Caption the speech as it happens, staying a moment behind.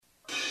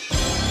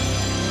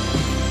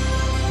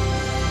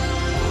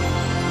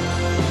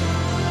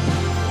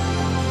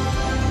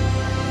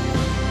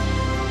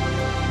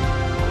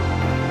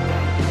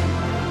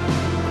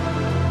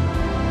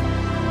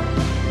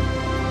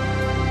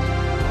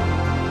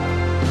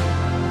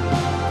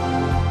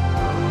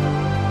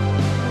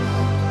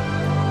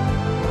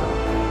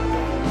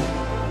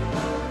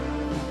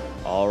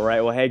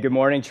Well, hey, good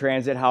morning,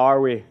 Transit. How are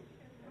we?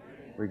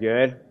 We're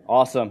good?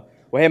 Awesome.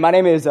 Well, hey, my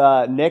name is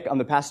Nick. I'm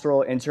the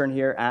pastoral intern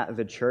here at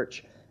the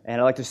church,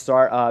 and I'd like to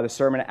start the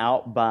sermon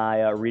out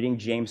by reading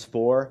James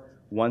 4,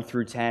 1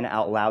 through 10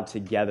 out loud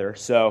together.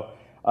 So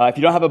if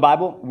you don't have a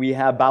Bible, we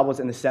have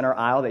Bibles in the center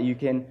aisle that you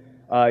can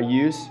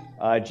use.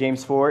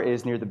 James 4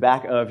 is near the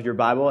back of your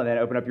Bible, and then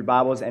open up your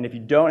Bibles. And if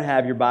you don't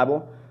have your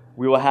Bible,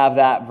 we will have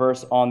that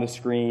verse on the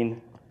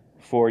screen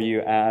for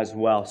you as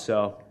well.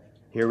 So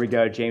here we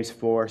go, James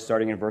 4,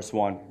 starting in verse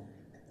 1.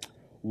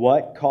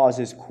 What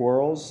causes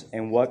quarrels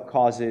and what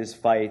causes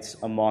fights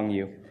among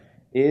you?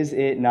 Is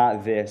it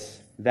not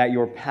this, that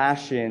your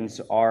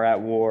passions are at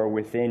war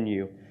within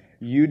you?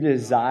 You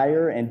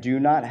desire and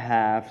do not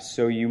have,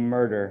 so you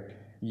murder.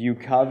 You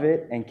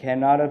covet and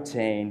cannot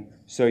obtain,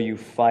 so you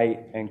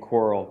fight and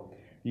quarrel.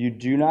 You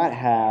do not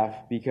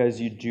have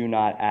because you do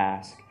not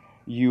ask.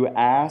 You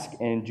ask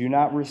and do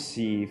not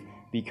receive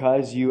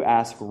because you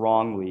ask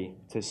wrongly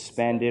to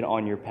spend it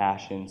on your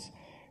passions.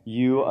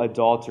 You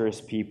adulterous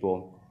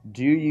people,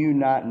 do you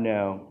not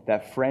know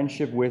that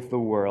friendship with the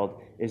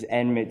world is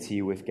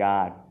enmity with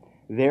God?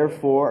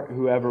 Therefore,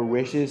 whoever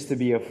wishes to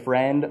be a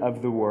friend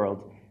of the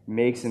world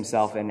makes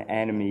himself an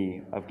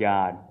enemy of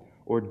God.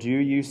 Or do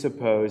you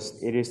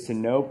suppose it is to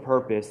no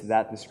purpose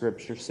that the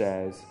Scripture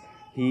says,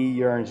 He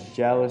yearns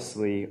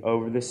jealously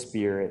over the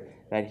Spirit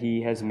that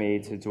He has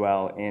made to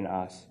dwell in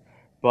us?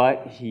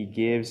 But He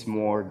gives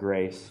more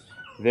grace.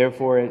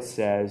 Therefore it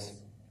says,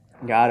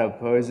 God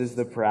opposes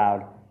the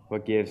proud,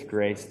 but gives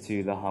grace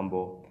to the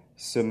humble.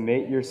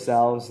 Submit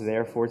yourselves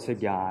therefore to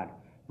God.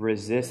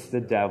 Resist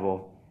the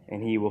devil,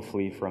 and he will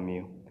flee from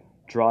you.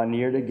 Draw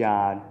near to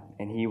God,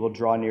 and He will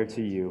draw near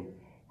to you.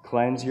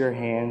 Cleanse your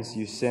hands,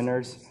 you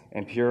sinners,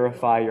 and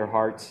purify your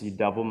hearts, you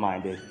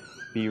double-minded.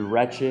 Be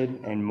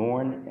wretched and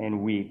mourn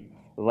and weep.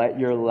 Let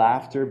your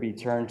laughter be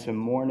turned to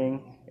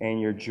mourning, and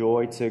your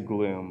joy to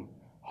gloom.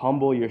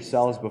 Humble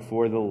yourselves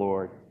before the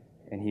Lord,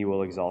 and He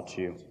will exalt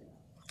you.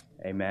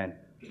 Amen.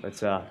 Let's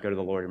go to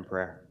the Lord in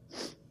prayer.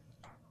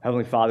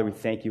 Heavenly Father, we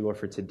thank you, Lord,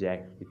 for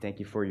today. We thank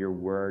you for your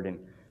word and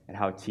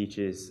how it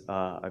teaches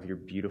of your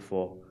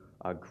beautiful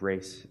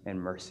grace and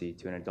mercy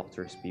to an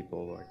adulterous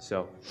people, Lord.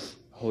 So,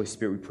 Holy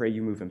Spirit, we pray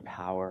you move in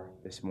power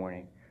this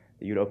morning,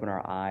 that you'd open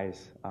our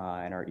eyes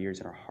and our ears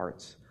and our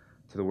hearts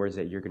to the words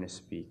that you're going to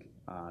speak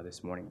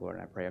this morning, Lord.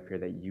 And I pray up here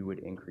that you would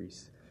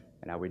increase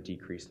and I would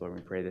decrease, Lord.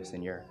 We pray this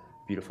in your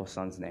beautiful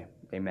Son's name.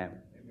 Amen.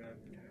 Amen.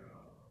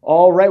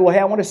 All right. Well,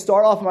 hey, I want to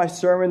start off my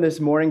sermon this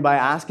morning by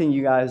asking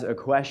you guys a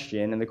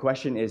question. And the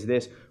question is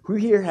this: who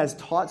here has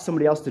taught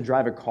somebody else to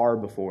drive a car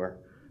before?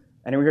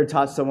 Anyone here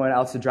taught someone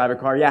else to drive a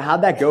car? Yeah,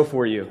 how'd that go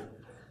for you?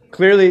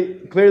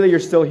 Clearly you're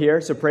still here,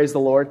 so praise the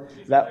Lord.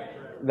 That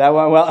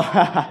went well.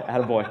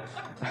 Attaboy.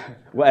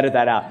 We'll edit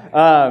that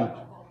out.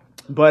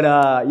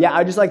 Yeah,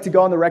 I'd just like to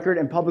go on the record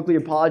and publicly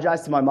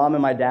apologize to my mom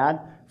and my dad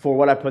for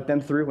what I put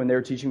them through when they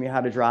were teaching me how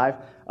to drive.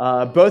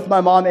 Both my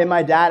mom and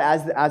my dad,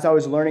 as I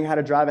was learning how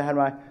to drive, I had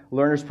my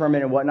learner's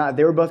permit and whatnot,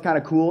 they were both kind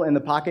of cool in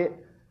the pocket,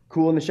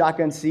 cool in the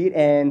shotgun seat,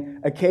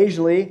 and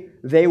occasionally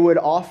they would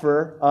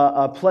offer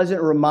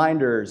pleasant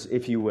reminders,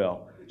 if you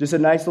will. Just a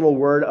nice little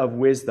word of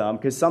wisdom,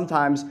 because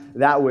sometimes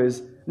that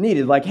was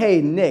needed. Like,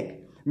 hey,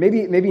 Nick,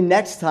 maybe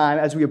next time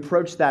as we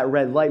approach that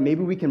red light,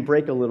 maybe we can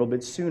brake a little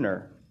bit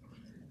sooner.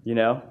 You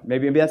know,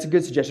 maybe that's a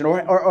good suggestion.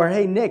 Or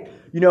hey, Nick,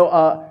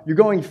 you're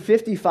going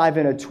 55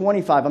 in a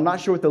 25. I'm not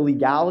sure what the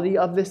legality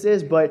of this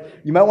is, but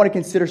you might want to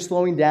consider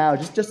slowing down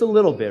just a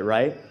little bit,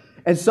 right?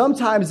 And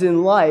sometimes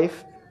in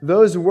life,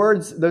 those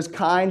words, those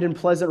kind and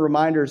pleasant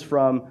reminders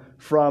from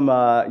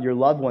your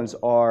loved ones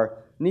are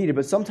needed,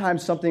 but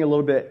sometimes something a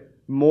little bit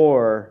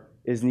more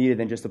is needed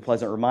than just a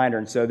pleasant reminder.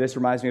 And so this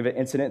reminds me of an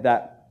incident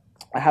that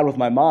I had with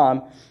my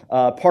mom.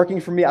 Parking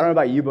for me, I don't know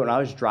about you, but when I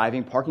was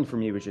driving, parking for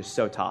me was just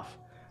so tough.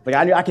 Like,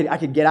 I knew I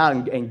could get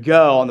out and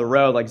go on the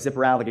road, like zip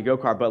around like a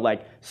go-kart, but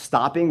like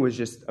stopping was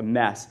just a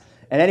mess.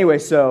 And anyway,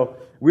 so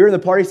we were in the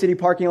Party City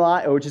parking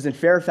lot, which is in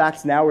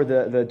Fairfax now, where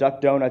the Duck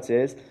Donuts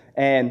is.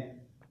 And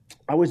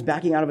I was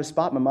backing out of a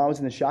spot. My mom was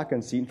in the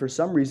shotgun seat. And for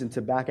some reason,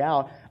 to back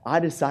out, I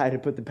decided to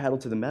put the pedal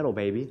to the metal,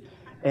 baby.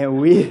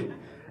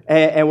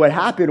 And what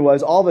happened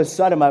was, all of a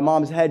sudden, my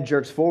mom's head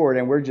jerks forward,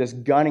 and we're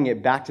just gunning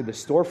it back to the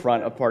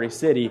storefront of Party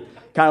City,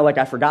 kind of like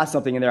I forgot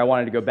something in there. I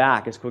wanted to go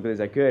back as quickly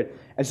as I could.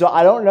 And so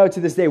I don't know to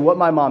this day what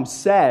my mom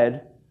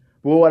said,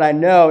 but what I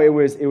know, it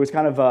was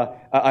kind of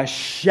a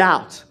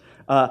shout,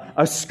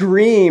 a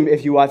scream,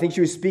 if you will. I think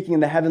she was speaking in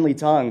the heavenly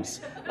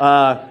tongues.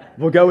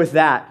 We'll go with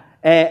that.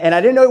 And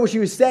I didn't know what she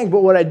was saying,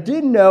 but what I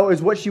did know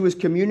is what she was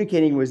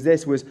communicating was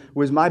this,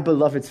 was my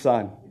beloved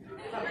son.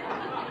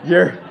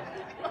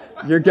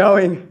 You're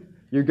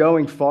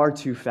going far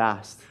too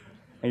fast,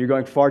 and you're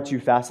going far too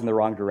fast in the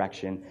wrong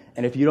direction.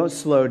 And if you don't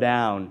slow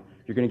down,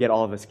 you're going to get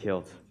all of us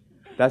killed.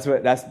 That's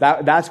what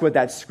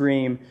that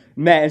scream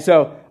meant. And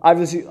so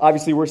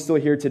obviously we're still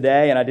here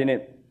today, and I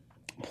didn't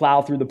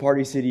plow through the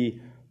Party City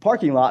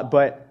parking lot,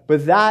 but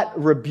that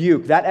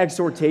rebuke, that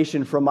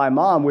exhortation from my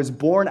mom was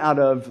born out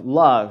of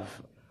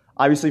love,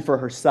 obviously for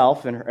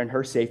herself and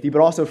her safety,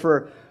 but also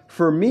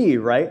for me,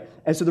 right?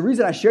 And so the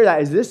reason I share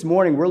that is this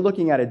morning we're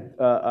looking at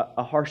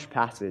a harsh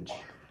passage.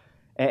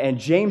 And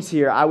James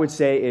here, I would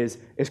say, is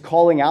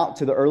calling out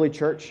to the early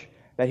church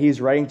that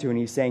he's writing to, and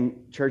he's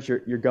saying, church,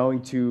 you're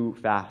going too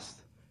fast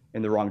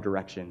in the wrong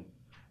direction.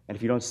 And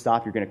if you don't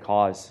stop, you're going to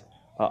cause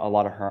a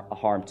lot of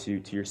harm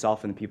to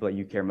yourself and the people that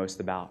you care most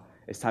about.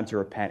 It's time to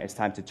repent. It's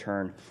time to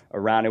turn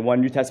around. And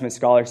one New Testament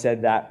scholar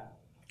said that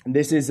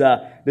this is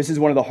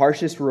one of the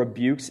harshest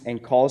rebukes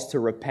and calls to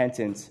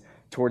repentance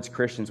towards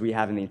Christians we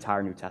have in the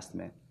entire New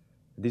Testament.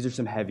 These are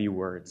some heavy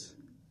words,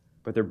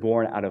 but they're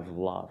born out of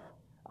love,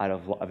 out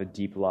of a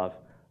deep love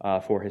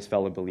for his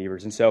fellow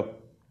believers. And so,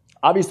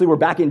 obviously, we're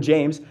back in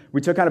James.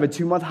 We took kind of a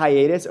 2-month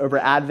hiatus over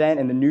Advent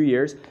and the New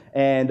Year's.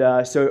 And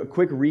so a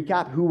quick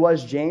recap, who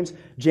was James?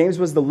 James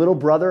was the little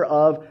brother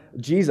of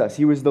Jesus.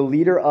 He was the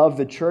leader of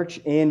the church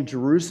in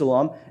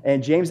Jerusalem.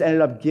 And James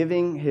ended up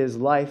giving his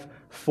life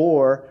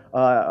for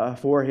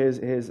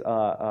his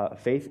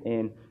faith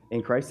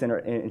in Christ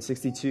in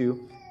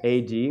 62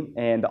 AD.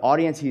 And the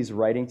audience he's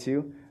writing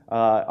to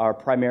are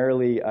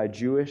primarily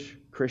Jewish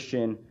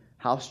Christian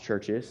house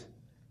churches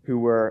who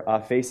were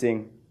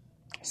facing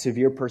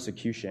severe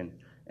persecution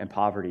and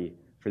poverty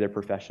for their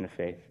profession of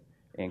faith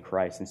in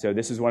Christ. And so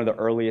this is one of the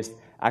earliest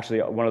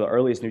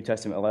New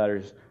Testament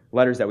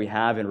letters that we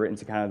have, and written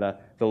to kind of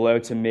the low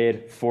to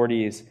mid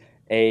 40s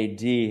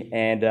AD.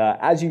 And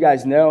as you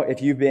guys know,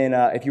 if you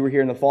were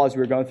here in the fall as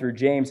we were going through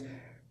James,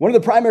 one of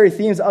the primary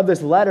themes of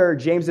this letter,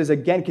 James is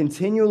again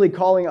continually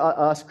calling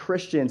us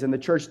Christians in the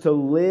church to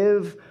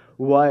live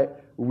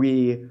what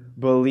we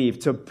believe,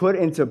 to put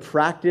into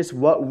practice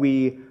what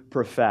we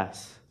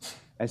profess.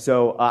 And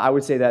so I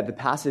would say that the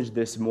passage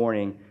this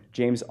morning,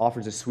 James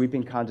offers a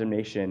sweeping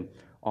condemnation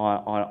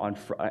on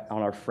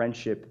our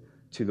friendship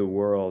to the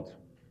world.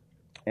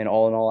 And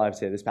all in all, I would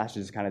say this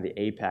passage is kind of the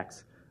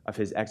apex of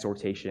his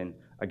exhortation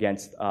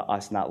against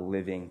us not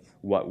living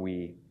what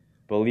we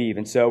believe.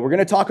 And so we're going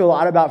to talk a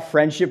lot about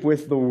friendship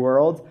with the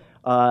world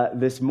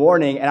this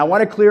morning. And I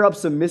want to clear up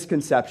some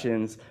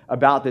misconceptions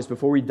about this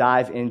before we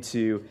dive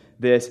into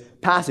this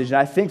passage. And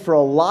I think for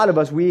a lot of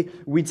us, we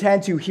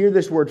tend to hear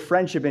this word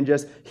friendship and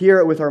just hear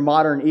it with our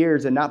modern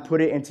ears and not put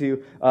it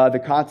into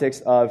the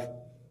context of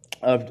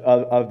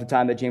the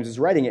time that James is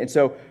writing it. And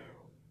so,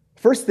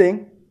 first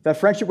thing, that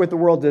friendship with the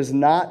world does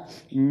not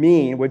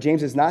mean, what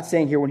James is not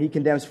saying here when he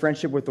condemns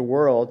friendship with the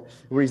world,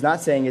 what he's not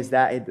saying is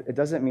that it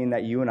doesn't mean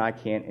that you and I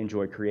can't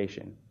enjoy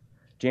creation.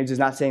 James is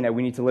not saying that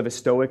we need to live a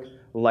stoic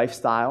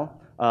lifestyle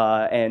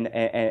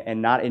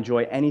and not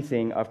enjoy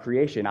anything of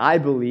creation. I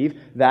believe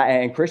that,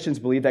 and Christians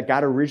believe that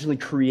God originally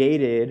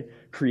created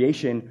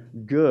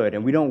creation good.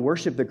 And we don't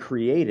worship the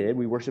created,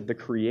 we worship the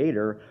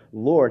Creator,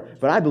 Lord.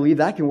 But I believe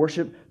that I can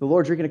worship the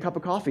Lord drinking a cup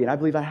of coffee, and I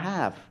believe I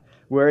have.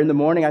 Where in the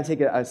morning I take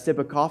a sip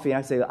of coffee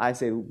and I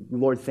say,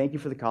 Lord, thank you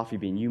for the coffee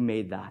bean. You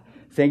made that.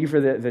 Thank you for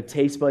the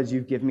taste buds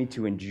you've given me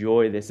to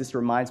enjoy this. This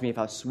reminds me of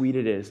how sweet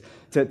it is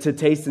to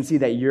taste and see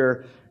that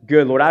you're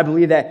good. Lord, I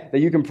believe that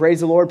you can praise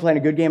the Lord playing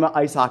a good game of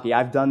ice hockey.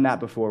 I've done that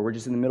before. We're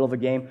just in the middle of a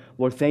game.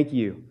 Lord, thank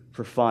you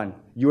for fun.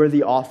 You are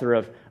the author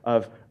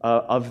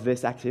of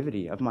this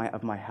activity, of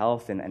my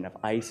health and of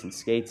ice and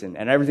skates and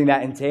everything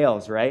that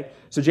entails, right?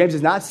 So James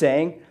is not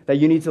saying that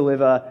you need to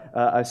live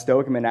a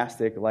stoic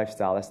monastic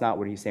lifestyle. That's not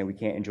what he's saying. We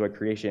can't enjoy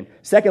creation.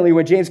 Secondly,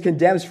 when James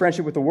condemns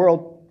friendship with the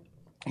world,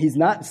 he's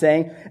not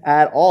saying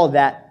at all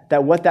that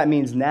what that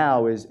means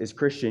now is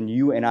Christian,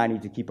 you and I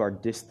need to keep our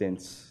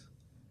distance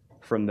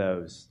from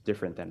those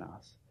different than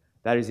us.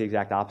 That is the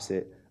exact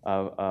opposite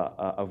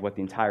of what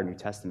the entire New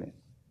Testament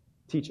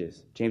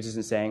teaches. James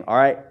isn't saying, all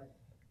right,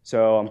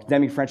 so I'm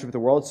condemning friendship with the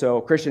world,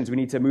 so Christians, we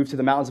need to move to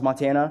the mountains of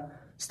Montana,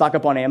 stock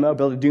up on ammo,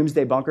 build a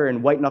doomsday bunker,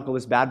 and white-knuckle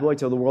this bad boy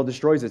till the world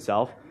destroys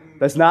itself.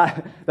 That's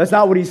not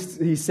what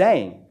he's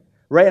saying,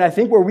 right? And I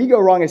think where we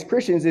go wrong as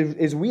Christians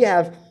is we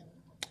have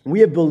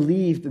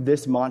believed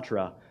this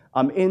mantra,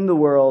 I'm in the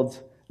world,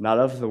 not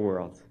of the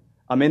world.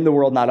 I'm in the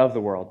world, not of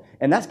the world.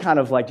 And that's kind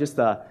of like just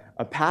a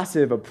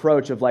passive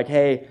approach of like,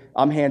 hey,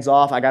 I'm hands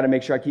off. I got to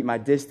make sure I keep my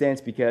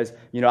distance because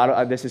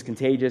this is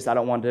contagious. I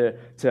don't want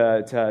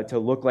to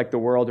look like the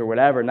world or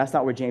whatever. And that's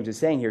not what James is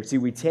saying here. See,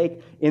 we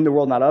take in the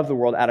world, not of the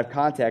world out of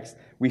context.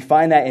 We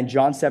find that in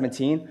John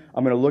 17.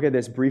 I'm going to look at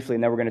this briefly,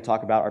 and then we're going to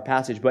talk about our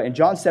passage. But in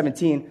John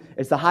 17,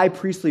 it's the high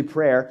priestly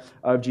prayer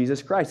of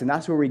Jesus Christ, and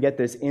that's where we get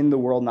this in the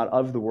world, not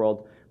of the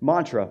world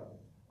mantra.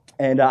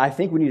 And I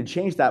think we need to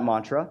change that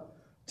mantra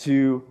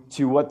to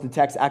what the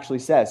text actually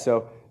says.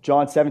 So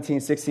John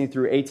 17, 16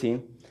 through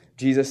 18,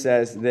 Jesus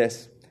says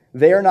this,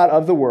 they are not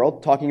of the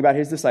world, talking about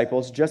his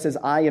disciples, just as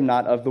I am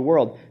not of the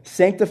world.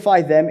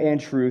 Sanctify them in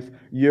truth.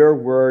 Your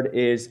word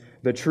is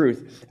the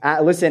truth.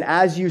 Listen,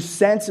 as you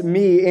sent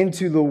me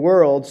into the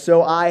world,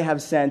 so I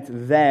have sent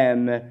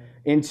them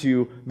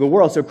into the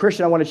world. So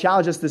Christian, I want to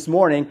challenge us this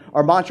morning.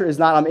 Our mantra is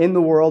not I'm in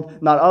the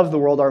world, not of the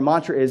world. Our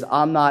mantra is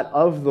I'm not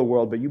of the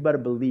world, but you better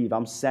believe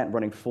I'm sent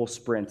running full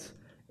sprint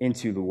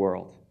into the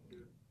world.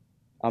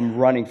 I'm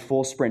running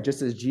full sprint.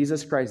 Just as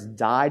Jesus Christ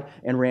died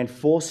and ran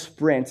full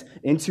sprint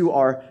into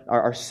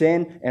our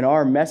sin and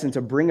our mess and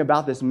to bring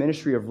about this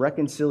ministry of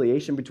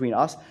reconciliation between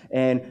us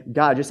and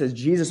God, just as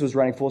Jesus was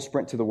running full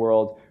sprint to the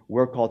world,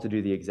 we're called to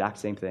do the exact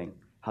same thing.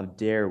 How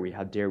dare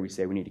we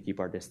say we need to keep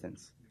our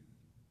distance?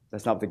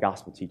 That's not what the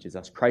gospel teaches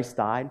us. Christ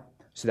died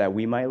so that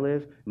we might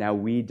live. Now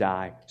we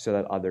die so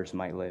that others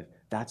might live.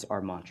 That's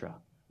our mantra.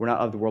 We're not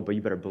of the world, but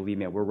you better believe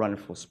me, we're running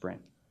full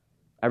sprint.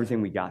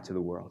 Everything we got to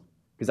the world.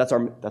 Because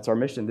that's our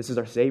mission. This is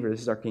our Savior.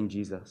 This is our King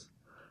Jesus.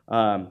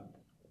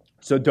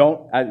 So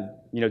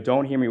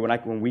don't hear me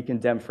when we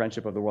condemn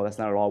friendship of the world. That's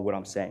not at all what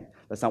I'm saying.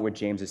 That's not what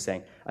James is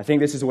saying. I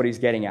think this is what he's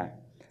getting at.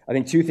 I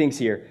think two things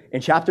here.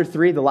 In chapter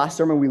 3, the last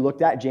sermon we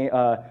looked at,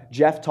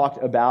 Jeff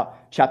talked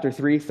about chapter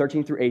 3,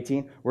 13 through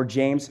 18, where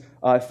James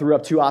threw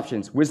up two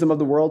options: wisdom of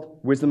the world,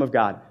 wisdom of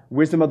God.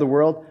 Wisdom of the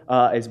world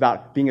is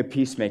about being a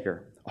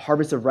peacemaker. A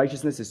harvest of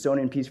righteousness is sown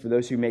in peace for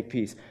those who make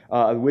peace.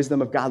 The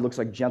wisdom of God looks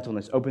like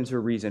gentleness, open to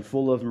reason,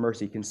 full of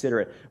mercy,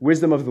 considerate.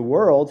 Wisdom of the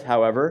world,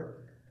 however,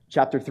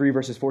 chapter 3,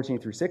 verses 14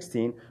 through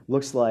 16,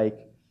 looks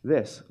like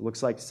this.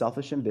 Looks like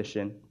selfish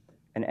ambition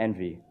and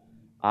envy.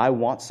 I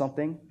want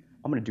something,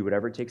 I'm going to do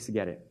whatever it takes to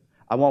get it.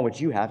 I want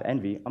what you have,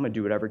 envy, I'm going to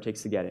do whatever it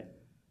takes to get it.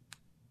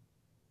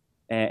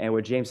 And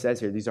what James says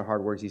here, these are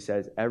hard words. He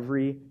says,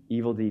 every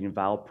evil deed and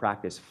vile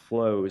practice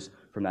flows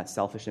from that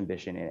selfish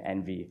ambition and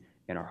envy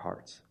in our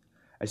hearts.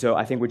 And so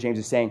I think what James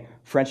is saying,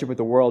 friendship with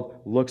the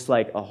world looks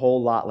like a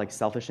whole lot like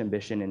selfish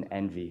ambition and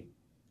envy.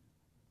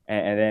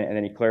 And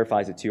then he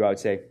clarifies it too. I would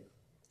say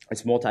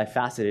it's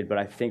multifaceted, but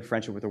I think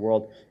friendship with the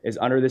world is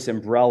under this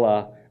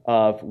umbrella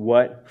of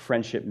what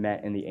friendship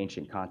meant in the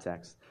ancient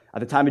context. At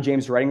the time of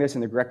James writing this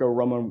in the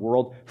Greco-Roman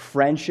world,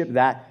 friendship,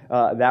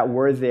 that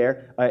word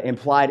there,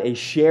 implied a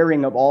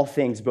sharing of all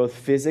things, both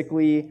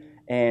physically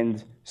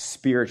and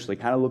spiritually.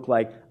 Kind of looked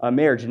like a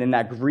marriage. And in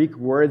that Greek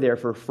word there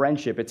for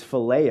friendship, it's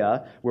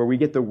philia, where we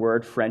get the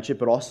word friendship,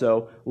 but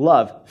also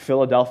love.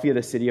 Philadelphia,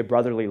 the city of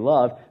brotherly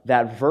love,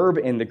 that verb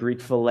in the Greek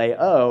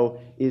phileo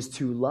is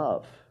to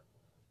love,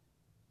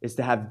 is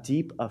to have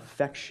deep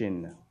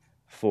affection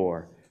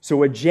for. So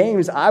what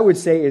James, I would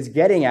say, is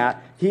getting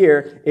at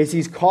here is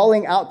he's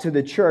calling out to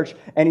the church,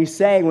 and he's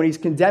saying, when he's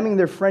condemning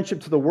their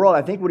friendship to the world,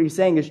 I think what he's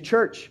saying is,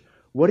 church,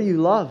 what do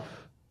you love?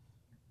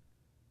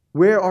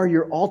 Where are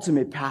your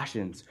ultimate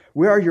passions?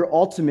 Where are your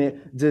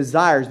ultimate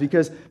desires?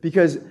 Because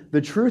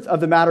the truth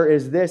of the matter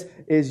is this,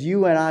 is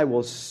you and I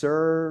will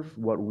serve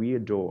what we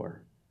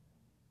adore.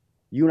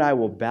 You and I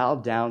will bow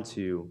down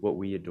to what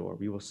we adore.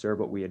 We will serve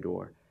what we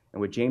adore. And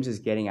what James is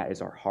getting at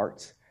is our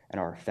hearts and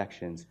our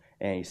affections.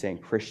 And he's saying,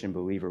 Christian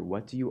believer,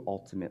 what do you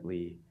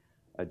ultimately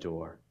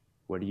adore?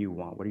 What do you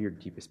want? What are your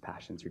deepest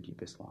passions, your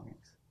deepest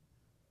longings?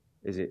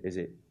 Is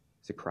it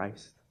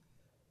Christ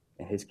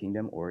and his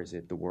kingdom, or is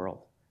it the world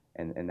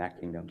and that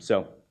kingdom?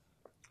 So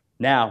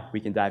now we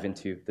can dive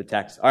into the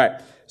text. All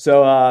right,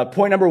 so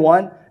point number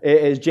one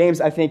is James,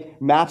 I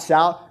think, maps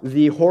out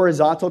the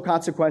horizontal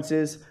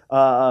consequences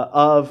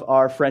of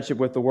our friendship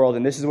with the world.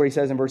 And this is what he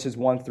says in verses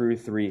 1 through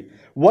 3.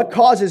 What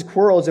causes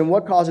quarrels and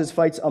what causes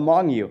fights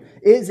among you?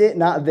 Is it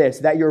not this,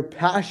 that your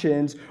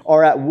passions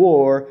are at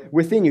war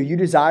within you? You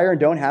desire and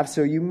don't have,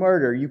 so you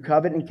murder. You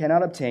covet and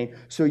cannot obtain,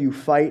 so you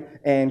fight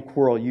and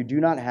quarrel. You do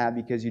not have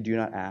because you do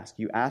not ask.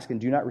 You ask and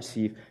do not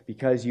receive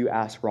because you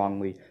ask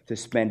wrongly to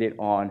spend it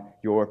on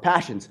your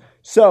passions.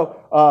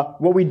 So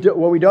what we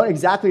don't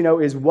exactly know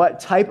is what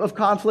type of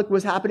conflict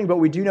was happening, but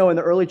we do know in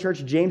the early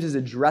church, James is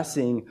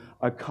addressing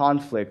a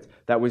conflict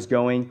that was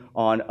going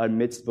on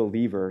amidst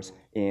believers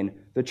in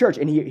the church.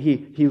 And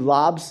he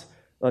lobs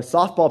a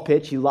softball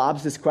pitch, he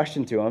lobs this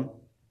question to him.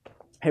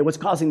 Hey, what's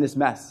causing this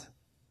mess?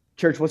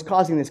 Church, what's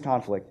causing this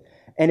conflict?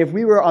 And if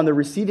we were on the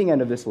receiving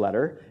end of this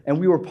letter, and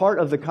we were part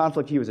of the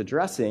conflict he was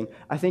addressing,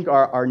 I think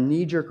our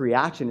knee-jerk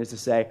reaction is to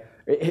say,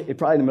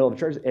 probably in the middle of the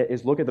church,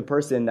 is look at the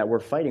person that we're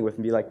fighting with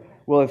and be like,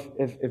 well,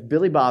 if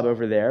Billy Bob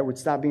over there would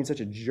stop being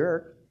such a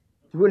jerk,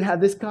 we wouldn't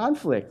have this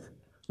conflict,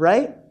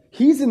 right?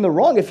 He's in the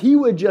wrong. If he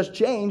would just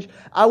change,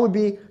 I would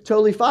be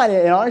totally fine.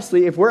 And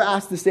honestly, if we're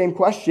asked the same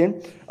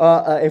question,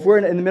 if we're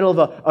in the middle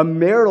of a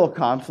marital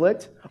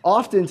conflict,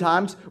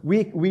 oftentimes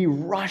we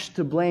rush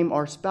to blame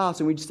our spouse,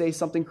 and we say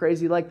something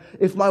crazy like,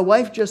 if my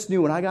wife just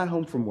knew when I got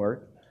home from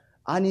work,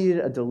 I needed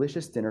a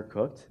delicious dinner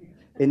cooked,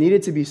 it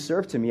needed to be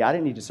served to me. I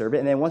didn't need to serve it.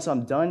 And then once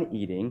I'm done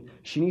eating,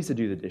 she needs to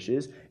do the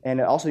dishes. And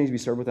it also needs to be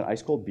served with an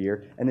ice-cold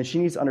beer. And then she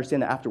needs to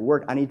understand that after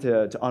work, I need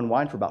to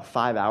unwind for about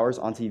 5 hours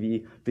on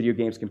TV, video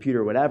games,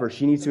 computer, whatever.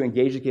 She needs to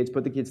engage the kids,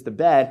 put the kids to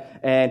bed.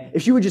 And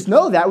if she would just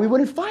know that, we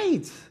wouldn't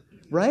fight,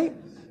 right?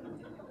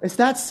 It's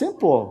that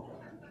simple.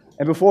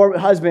 And before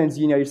husbands,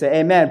 you say,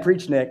 amen,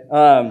 preach, Nick.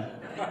 Before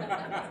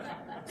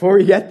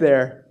we get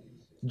there,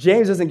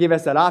 James doesn't give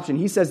us that option.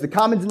 He says the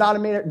common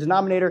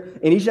denominator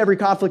in each and every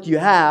conflict you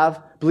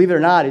have, believe it or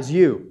not, is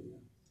you.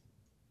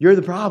 You're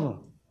the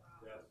problem.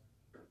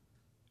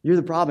 You're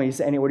the problem.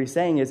 And what he's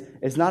saying is,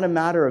 it's not a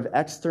matter of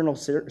external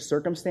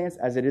circumstance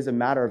as it is a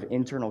matter of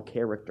internal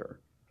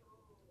character.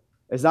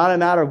 It's not a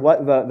matter of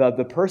what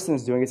the person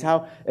is doing. It's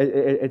how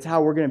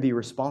we're going to be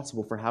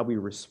responsible for how we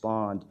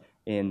respond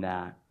in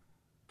that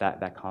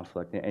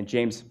conflict. And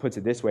James puts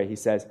it this way. He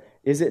says,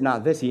 is it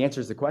not this? He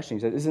answers the question.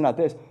 He says, is it not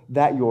this,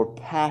 that your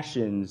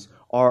passions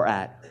are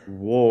at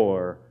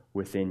war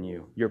within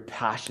you? Your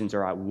passions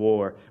are at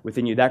war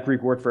within you. That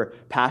Greek word for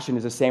passion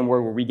is the same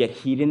word where we get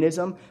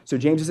hedonism. So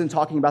James isn't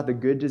talking about the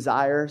good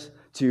desires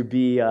to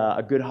be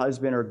a good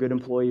husband or a good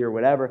employee or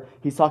whatever.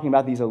 He's talking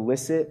about these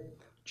illicit,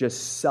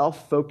 just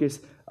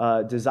self-focused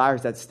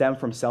desires that stem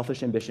from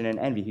selfish ambition and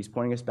envy. He's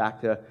pointing us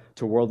back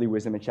to worldly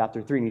wisdom in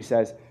chapter 3, and he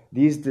says,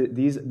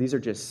 these are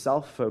just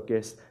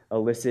self-focused,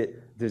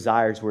 illicit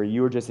desires where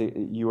you are just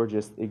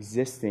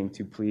existing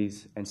to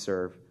please and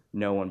serve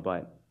no one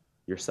but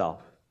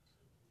yourself.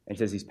 And he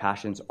says these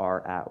passions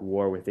are at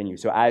war within you.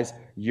 So as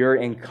you're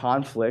in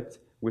conflict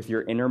with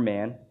your inner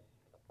man,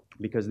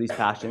 because of these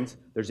passions,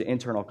 there's an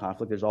internal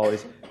conflict.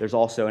 There's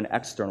also an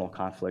external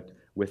conflict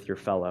with your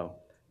fellow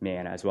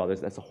man as well.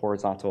 That's a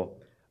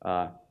horizontal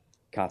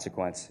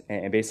consequence.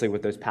 And basically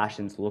what those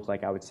passions look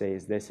like, I would say,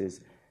 is this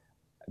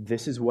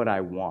is what I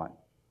want.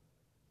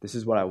 This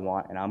is what I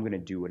want, and I'm going to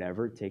do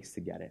whatever it takes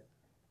to get it.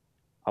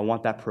 I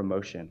want that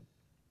promotion.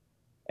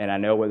 And I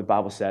know what the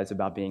Bible says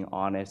about being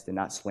honest and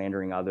not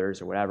slandering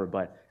others or whatever,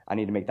 but I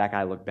need to make that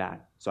guy look bad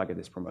so I get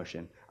this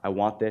promotion. I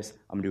want this.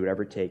 I'm going to do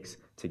whatever it takes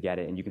to get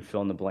it. And you can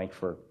fill in the blank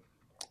for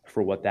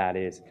what that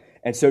is.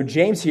 And so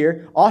James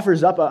here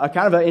offers up a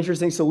kind of an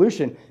interesting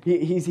solution.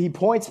 He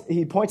points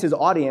his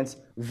audience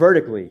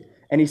vertically.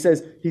 And he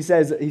says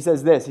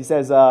this. He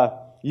says,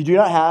 you do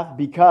not have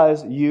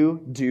because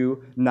you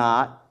do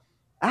not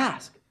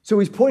ask. So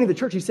he's pointing to the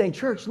church. He's saying,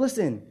 church,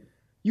 listen,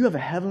 you have a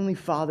heavenly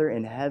Father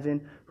in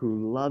heaven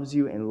who loves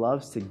you and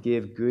loves to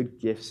give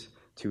good gifts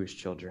to his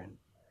children.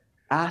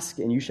 Ask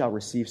and you shall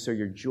receive, so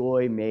your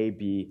joy may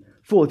be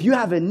full. If you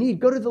have a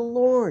need, go to the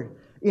Lord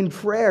in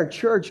prayer.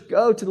 Church,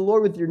 go to the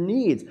Lord with your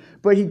needs.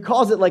 But he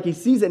calls it like he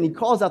sees it, and he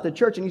calls out the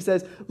church, and he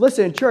says,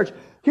 listen, church,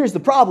 here's the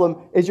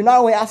problem, is you're not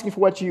only asking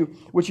for what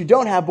you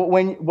don't have, but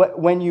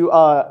when you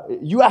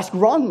ask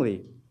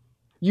wrongly.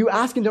 You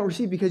ask and don't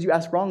receive because you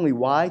ask wrongly.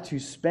 Why? To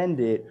spend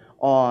it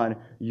on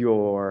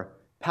your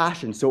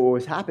passion. So what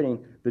was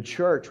happening, the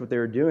church, what they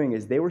were doing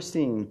is they were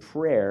seeing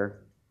prayer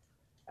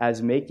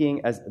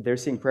they're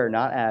seeing prayer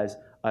not as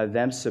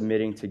them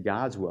submitting to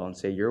God's will and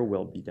say, your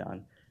will be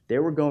done. They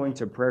were going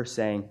to prayer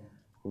saying,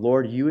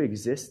 Lord, you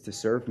exist to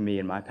serve me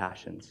and my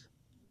passions.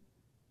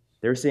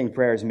 They were seeing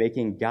prayer as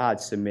making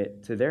God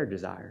submit to their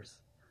desires.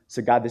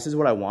 So God, this is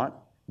what I want.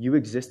 You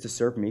exist to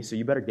serve me, so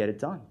you better get it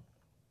done.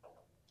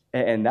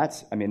 And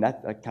that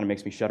kind of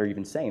makes me shudder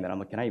even saying that. I'm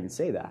like, can I even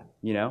say that?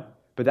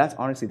 But that's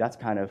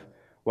kind of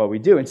what we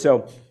do. And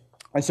so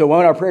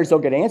when our prayers don't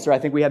get answered, I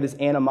think we have this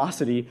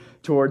animosity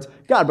towards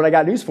God. But I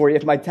got news for you.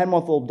 If my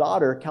 10-month-old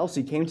daughter,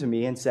 Kelsey, came to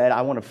me and said,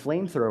 I want a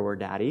flamethrower,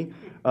 Daddy,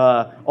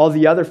 all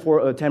the other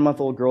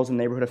 10-month-old girls in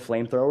the neighborhood have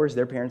flamethrowers.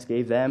 Their parents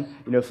gave them,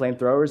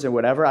 flamethrowers or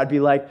whatever. I'd be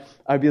like,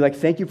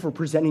 thank you for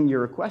presenting your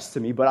request to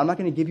me, but I'm not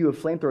going to give you a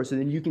flamethrower so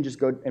then you can just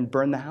go and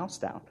burn the house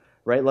down,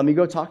 right? Let me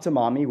go talk to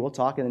Mommy. We'll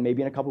talk, and then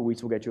maybe in a couple of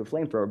weeks we'll get you a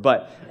flamethrower.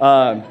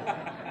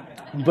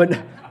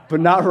 But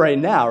not right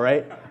now,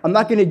 right? I'm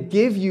not going to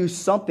give you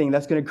something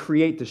that's going to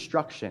create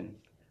destruction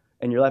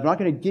in your life. I'm not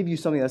going to give you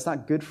something that's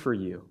not good for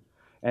you.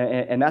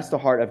 And that's the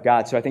heart of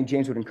God. So I think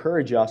James would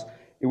encourage us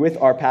with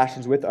our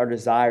passions, with our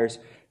desires,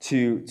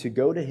 to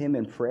go to him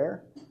in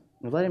prayer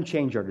and let him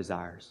change our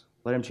desires.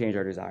 Let him change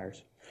our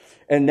desires.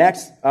 And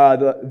next,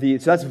 so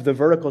that's the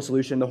vertical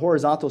solution. The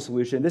horizontal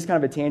solution, this is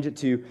kind of a tangent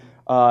to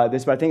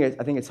this, but I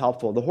think it's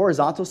helpful. The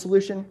horizontal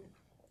solution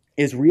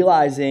is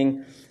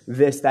realizing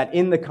that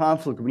in the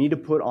conflict, we need to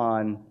put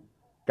on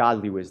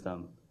godly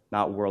wisdom,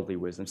 not worldly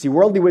wisdom. See,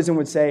 worldly wisdom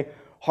would say,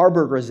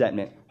 harbor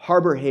resentment,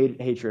 harbor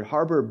hatred,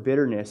 harbor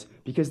bitterness,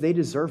 because they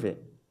deserve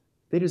it.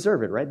 They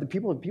deserve it, right? The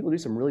people do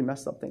some really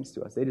messed up things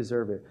to us. They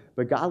deserve it.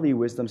 But godly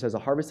wisdom says, a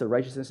harvest of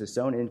righteousness is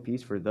sown in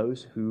peace for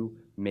those who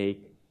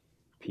make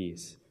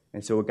peace.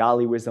 And so what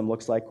godly wisdom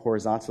looks like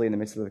horizontally in the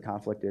midst of the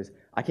conflict is,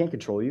 I can't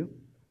control you.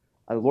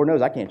 The Lord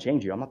knows I can't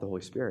change you. I'm not the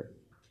Holy Spirit.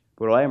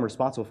 But what I am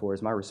responsible for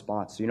is my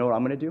response. So you know what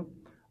I'm going to do?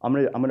 I'm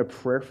going to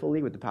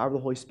prayerfully, with the power of the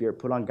Holy Spirit,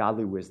 put on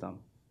godly wisdom.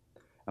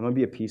 I'm going to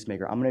be a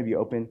peacemaker. I'm going to be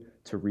open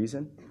to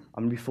reason.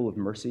 I'm going to be full of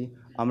mercy.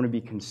 I'm going to be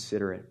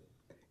considerate.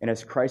 And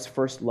as Christ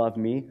first loved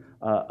me,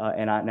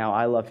 now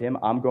I love him,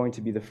 I'm going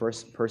to be the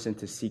first person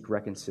to seek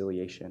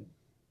reconciliation.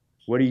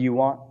 What do you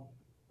want?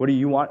 What do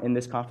you want in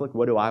this conflict?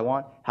 What do I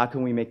want? How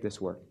can we make this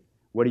work?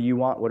 What do you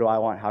want? What do I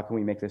want? How can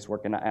we make this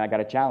work? And I got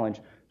a challenge.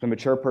 The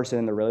mature person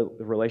in the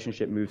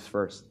relationship moves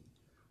first.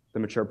 The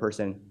mature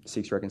person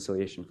seeks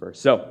reconciliation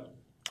first. So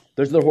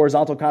those are the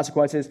horizontal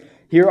consequences.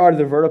 Here are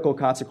the vertical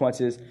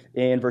consequences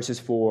in verses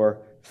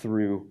 4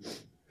 through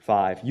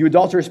 5. You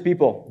adulterous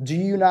people, do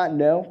you not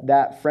know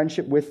that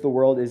friendship with the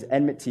world is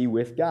enmity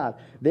with God?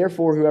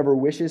 Therefore, whoever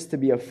wishes to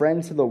be a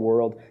friend to the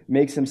world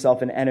makes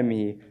himself an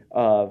enemy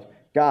of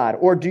God.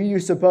 Or do you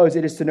suppose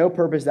it is to no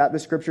purpose that the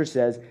Scripture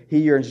says he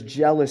yearns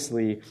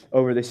jealously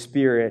over the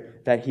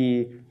Spirit that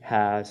he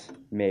has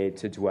made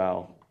to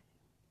dwell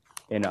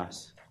in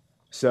us.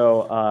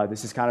 So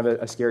this is kind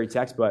of a scary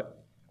text,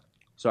 but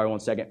sorry, 1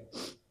 second.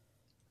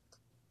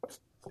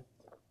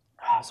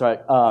 Sorry.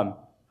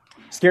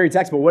 Scary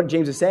text, but what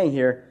James is saying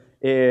here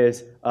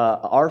is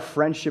our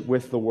friendship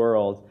with the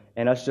world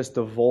and us just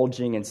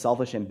divulging in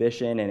selfish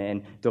ambition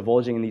and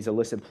divulging in these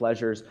illicit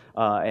pleasures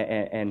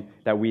and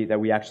that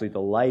we actually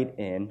delight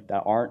in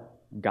that aren't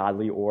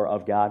godly or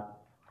of God.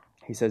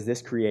 He says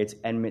this creates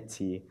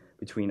enmity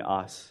between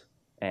us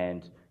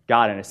and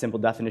God. And a simple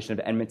definition of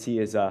enmity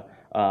is a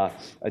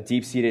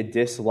deep-seated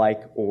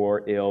dislike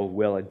or ill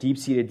will. A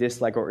deep-seated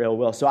dislike or ill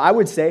will. So I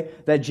would say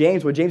that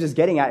what James is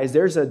getting at is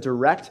there's a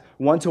direct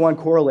one-to-one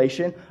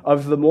correlation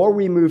of the more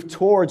we move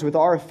towards with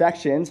our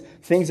affections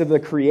things of the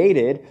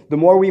created, the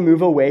more we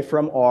move away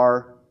from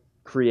our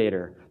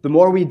Creator. The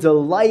more we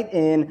delight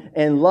in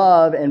and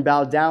love and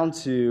bow down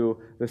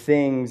to the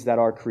things that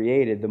are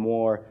created, the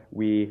more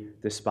we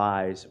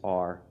despise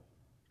our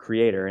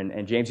Creator.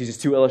 And James uses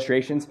two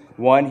illustrations.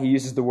 One, he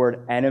uses the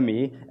word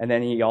enemy, and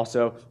then he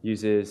also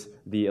uses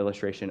the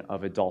illustration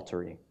of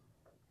adultery.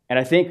 And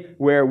I think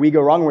where we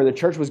go wrong, where the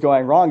church was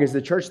going wrong, is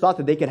the church thought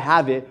that they could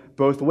have it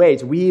both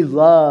ways. We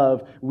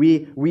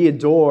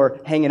adore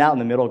hanging out in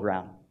the middle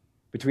ground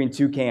between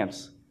two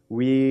camps.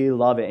 We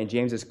love it. And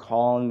James is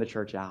calling the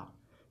church out.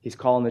 He's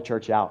calling the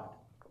church out.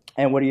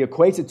 And what he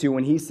equates it to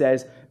when he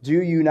says,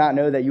 do you not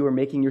know that you are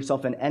making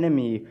yourself an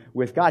enemy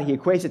with God? He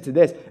equates it to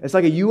this. It's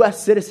like a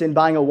U.S. citizen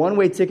buying a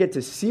one-way ticket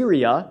to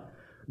Syria,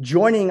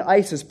 joining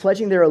ISIS,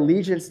 pledging their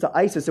allegiance to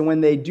ISIS. And when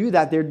they do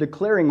that, they're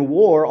declaring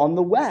war on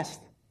the West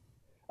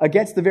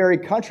against the very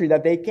country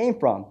that they came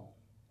from.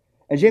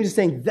 And James is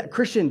saying, that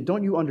Christian,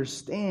 don't you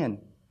understand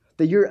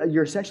that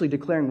you're essentially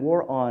declaring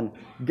war on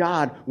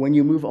God when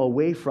you move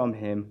away from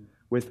him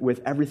with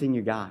everything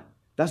you got?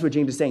 That's what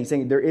James is saying. He's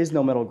saying there is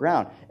no middle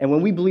ground. And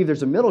when we believe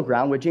there's a middle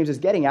ground, what James is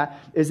getting at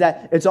is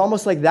that it's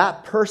almost like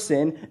that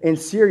person in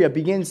Syria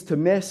begins to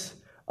miss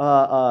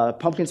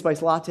pumpkin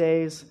spice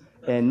lattes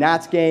and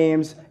Nats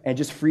games and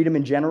just freedom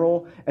in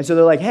general. And so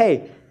they're like,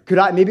 hey,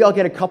 maybe I'll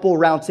get a couple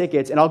round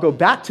tickets and I'll go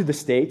back to the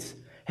States,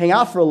 hang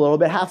out for a little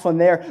bit, have fun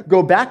there,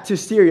 go back to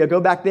Syria, go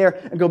back there,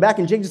 and go back.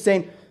 And James is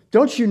saying,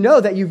 don't you know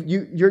that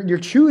you're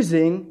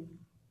choosing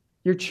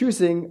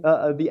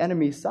the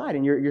enemy's side,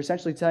 and you're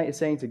essentially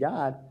saying to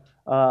God,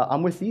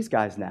 I'm with these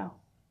guys now.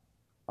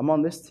 I'm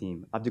on this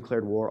team. I've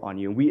declared war on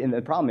you. And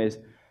the problem is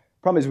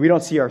we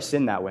don't see our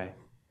sin that way.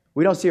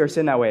 We don't see our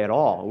sin that way at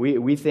all.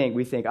 We think,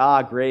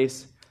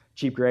 grace,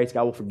 cheap grace,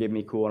 God will forgive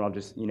me, cool, and I'll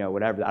just,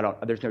 whatever.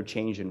 There's no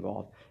change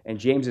involved. And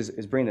James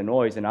is bringing the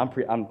noise, and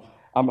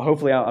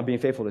hopefully I'm being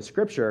faithful to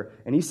Scripture,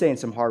 and he's saying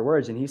some hard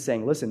words, and he's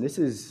saying, listen, this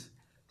is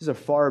a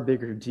far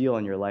bigger deal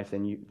in your life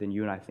than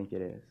you and I think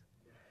it is.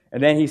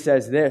 And then he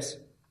says this.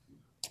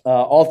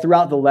 All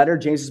throughout the letter,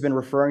 James has been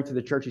referring to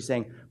the church. He's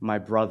saying, my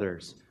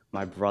brothers,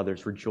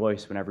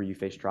 rejoice whenever you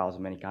face trials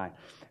of many kind.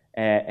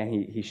 And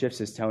he shifts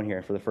his tone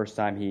here. For the first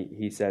time,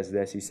 he says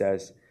this. He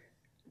says,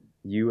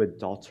 you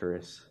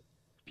adulterous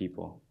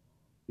people.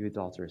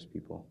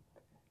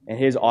 And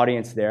his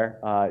audience there,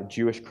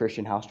 Jewish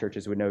Christian house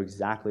churches, would know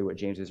exactly what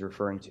James is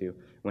referring to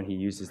when he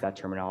uses that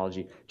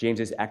terminology. James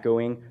is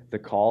echoing the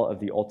call of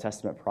the Old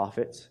Testament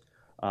prophets,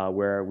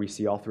 where we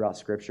see all throughout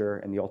Scripture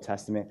in the Old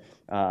Testament,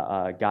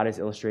 God is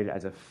illustrated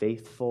as a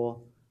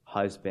faithful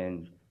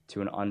husband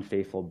to an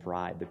unfaithful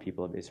bride, the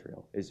people of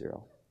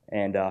Israel.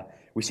 And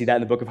we see that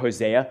in the book of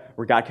Hosea,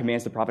 where God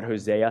commands the prophet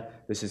Hosea.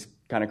 This is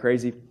kind of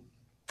crazy,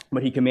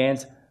 but he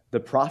commands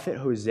the prophet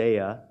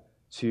Hosea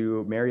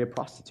to marry a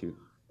prostitute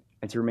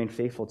and to remain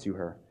faithful to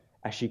her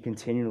as she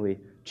continually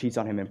cheats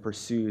on him and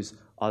pursues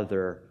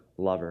other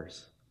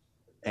lovers.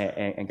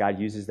 And God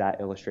uses that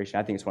illustration.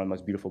 I think it's one of the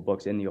most beautiful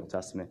books in the Old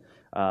Testament.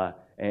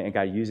 And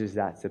God uses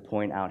that to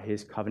point out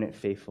his covenant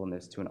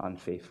faithfulness to an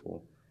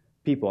unfaithful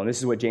people. And this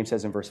is what James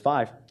says in verse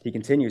 5. He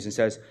continues and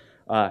says,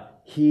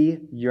 he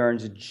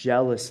yearns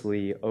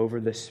jealously over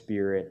the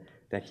Spirit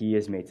that he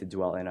has made to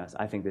dwell in us.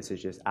 I think this is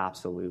just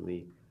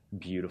absolutely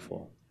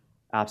beautiful.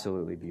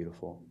 Absolutely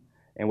beautiful.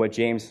 And what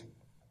James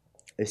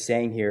is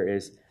saying here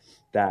is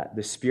that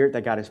the Spirit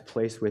that God has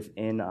placed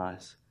within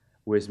us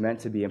was meant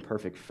to be in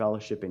perfect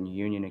fellowship and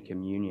union and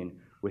communion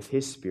with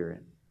his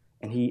Spirit.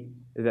 And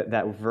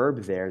that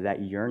verb there,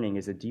 that yearning,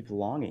 is a deep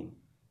longing,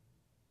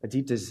 a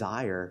deep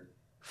desire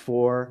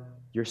for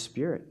your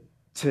Spirit,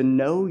 to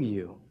know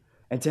you,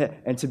 and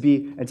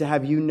to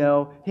have you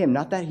know him.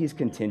 Not that he's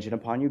contingent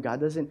upon you.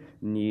 God doesn't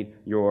need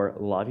your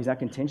love. He's not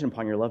contingent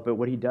upon your love, but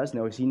what he does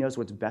know is he knows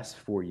what's best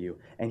for you,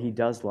 and he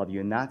does love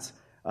you, and that's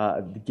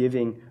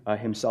giving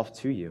himself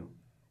to you.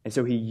 And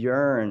so he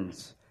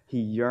yearns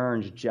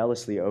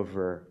jealously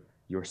over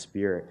your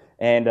spirit.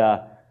 And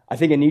I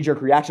think a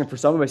knee-jerk reaction for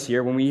some of us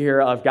here, when we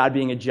hear of God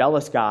being a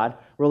jealous God,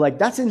 we're like,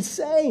 that's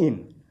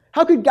insane.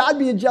 How could God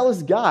be a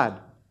jealous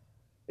God?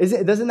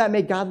 Doesn't that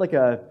make God like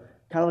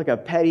kind of like a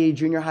petty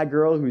junior high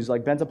girl who's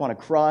like bent up on a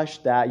crush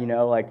that,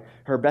 like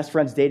her best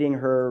friend's dating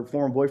her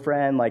former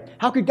boyfriend? Like,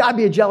 how could God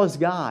be a jealous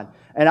God?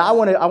 And I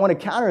want to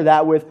counter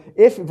that with,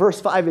 if verse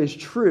 5 is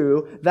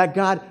true, that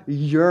God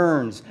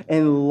yearns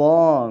and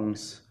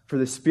longs for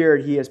the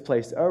Spirit he has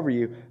placed over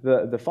you,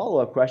 the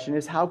follow-up question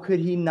is, how could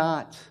he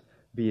not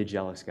be a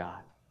jealous God?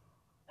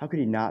 How could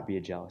he not be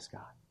a jealous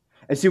God?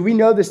 And see, we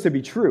know this to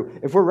be true.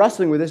 If we're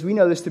wrestling with this, we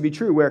know this to be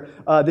true, where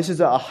this is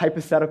a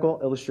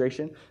hypothetical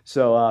illustration.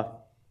 So,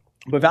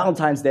 but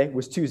Valentine's Day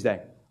was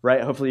Tuesday,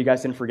 right? Hopefully you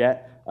guys didn't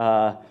forget.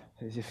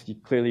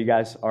 Clearly you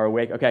guys are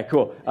awake. Okay,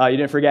 cool. You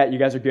didn't forget. You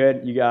guys are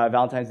good.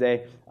 Valentine's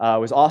Day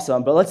was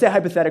awesome. But let's say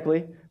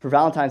hypothetically, for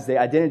Valentine's Day,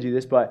 I didn't do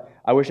this, but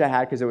I wish I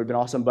had because it would have been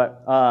awesome.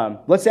 But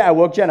let's say I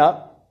woke Jen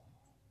up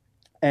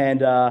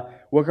and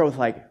woke her with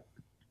like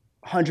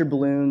 100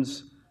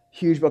 balloons,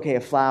 huge bouquet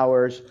of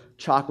flowers,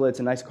 chocolates,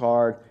 a nice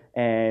card,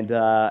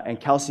 and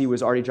Kelsey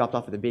was already dropped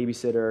off with a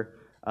babysitter.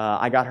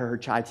 I got her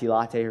chai tea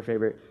latte, her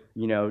favorite,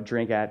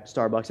 drink at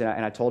Starbucks,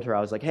 and I told her,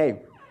 I was like,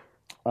 hey,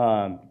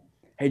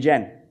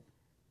 Jen,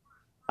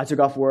 I took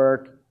off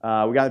work.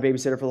 We got a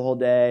babysitter for the whole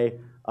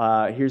day.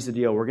 Here's the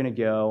deal. We're going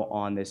to go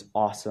on this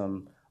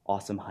awesome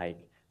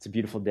hike. It's a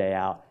beautiful day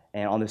out.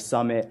 And on the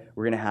summit,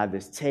 we're going to have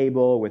this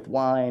table with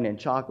wine and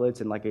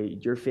chocolates and like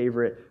your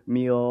favorite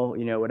meal,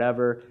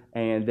 whatever.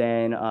 And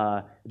then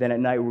at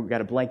night, we've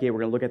got a blanket. We're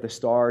going to look at the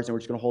stars, and we're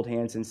just going to hold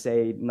hands and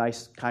say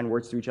nice, kind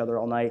words to each other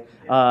all night.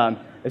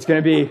 It's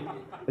going to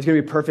be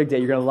a perfect day.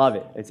 You're going to love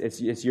it.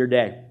 It's your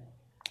day.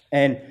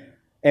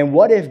 And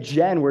what if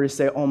Jen were to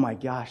say, oh my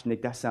gosh,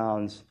 Nick, that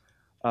sounds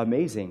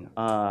amazing.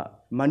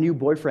 My new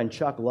boyfriend,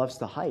 Chuck, loves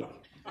to hike.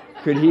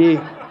 Could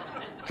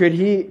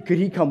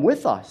he come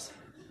with us?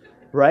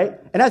 Right?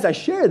 And as I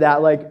share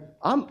that,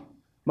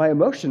 my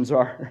emotions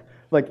are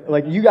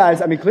like you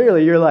guys,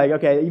 clearly you're like,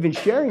 okay, even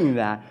sharing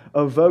that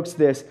evokes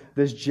this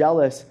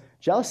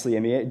jealousy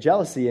in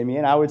me.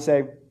 And I would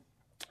say,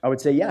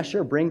 yeah,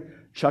 sure, bring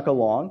Chuck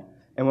along.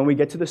 And when we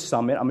get to the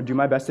summit, I'm going to do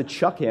my best to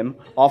chuck him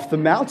off the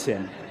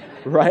mountain,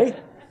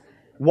 right?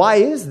 Why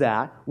is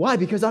that? Why?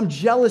 Because I'm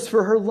jealous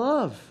for her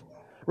love,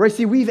 right?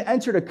 See, we've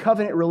entered a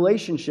covenant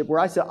relationship where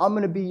I said, I'm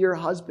going to be your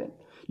husband.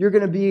 You're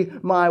going to be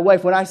my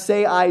wife. When I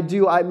say I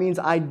do, it means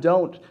I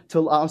don't.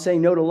 I'm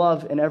saying no to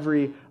love in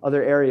every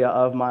other area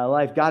of my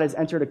life. God has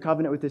entered a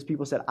covenant with his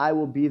people, said, I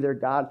will be their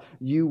God.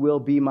 You will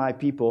be my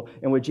people.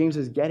 And what James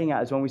is getting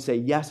at is when we say,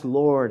 yes,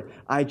 Lord,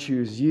 I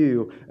choose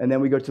you. And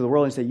then we go to the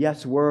world and say,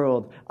 yes,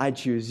 world, I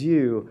choose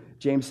you.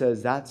 James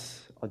says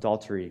that's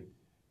adultery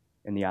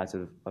in the eyes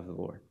of the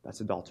Lord.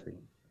 That's adultery.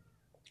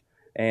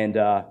 And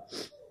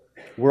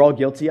we're all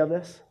guilty of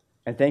this.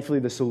 And thankfully,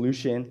 the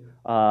solution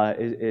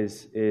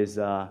is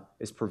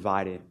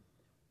provided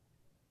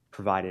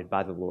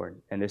by the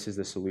Lord. And this is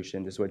the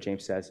solution. This is what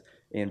James says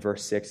in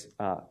verse 6,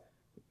 5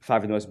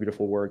 of the most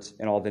beautiful words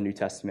in all the New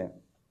Testament.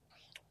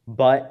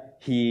 But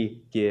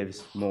he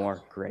gives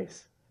more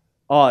grace.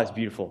 Oh, it's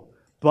beautiful.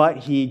 But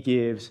he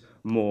gives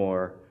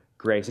more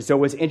grace. And so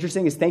what's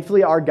interesting is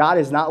thankfully our God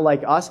is not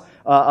like us.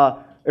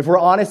 If we're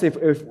honest,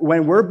 if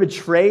when we're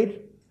betrayed,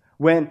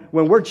 when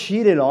we're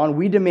cheated on,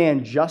 we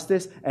demand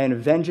justice and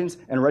vengeance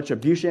and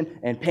retribution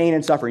and pain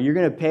and suffering. You're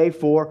going to pay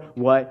for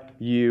what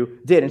you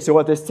did. And so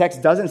what this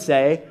text doesn't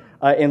say,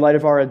 in light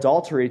of our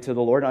adultery to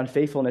the Lord,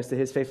 unfaithfulness to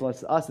his faithfulness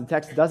to us, the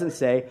text doesn't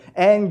say,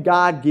 and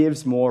God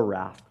gives more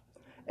wrath,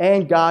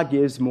 and God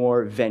gives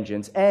more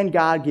vengeance, and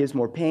God gives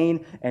more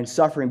pain and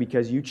suffering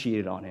because you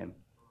cheated on him.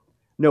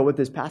 No, what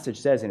this passage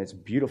says, and it's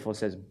beautiful, it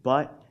says,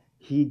 but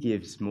he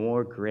gives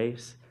more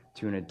grace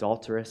to an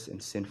adulterous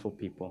and sinful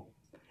people.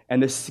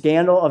 And the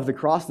scandal of the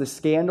cross, the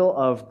scandal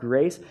of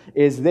grace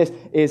is this,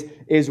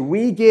 is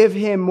we give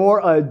him more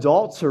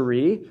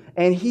adultery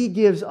and he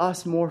gives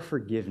us more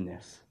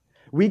forgiveness.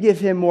 We give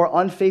him more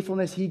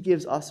unfaithfulness, he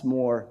gives us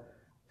more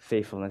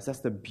faithfulness. That's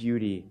the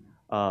beauty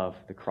of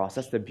the cross.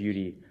 That's the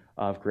beauty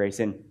of grace.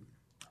 And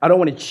I don't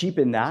want to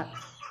cheapen that.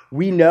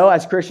 We know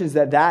as Christians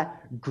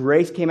that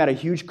grace came at a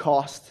huge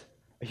cost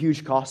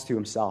to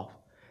himself.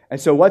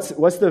 And so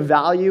what's the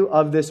value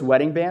of this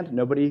wedding band?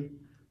 Nobody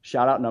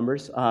shout out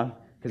numbers.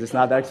 Because it's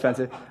not that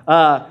expensive.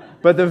 But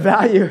the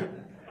value,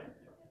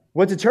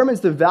 what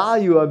determines the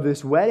value of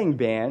this wedding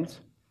band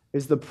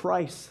is the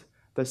price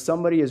that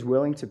somebody is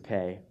willing to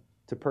pay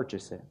to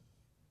purchase it.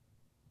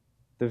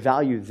 The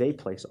value they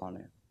place on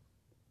it.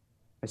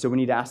 And so we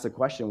need to ask the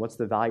question, what's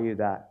the value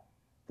that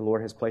the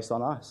Lord has placed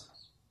on us?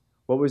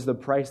 What was the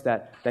price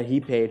that he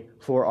paid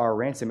for our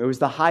ransom? It was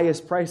the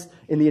highest price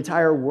in the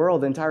entire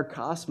world, the entire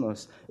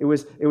cosmos. It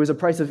was a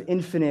price of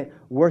infinite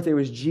worth. It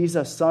was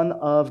Jesus, Son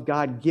of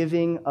God,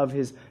 giving of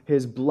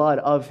his blood,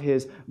 of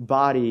his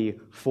body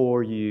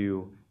for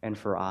you and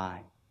for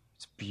I.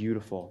 It's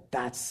beautiful.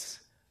 That's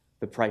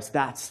the price.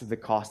 That's the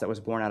cost that was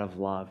born out of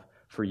love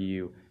for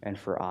you and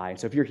for I. And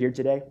so if you're here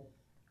today,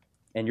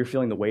 and you're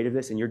feeling the weight of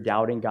this, and you're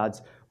doubting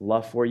God's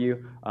love for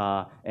you,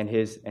 and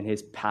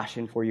his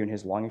passion for you, and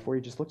his longing for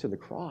you, just look to the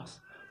cross.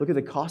 Look at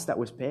the cost that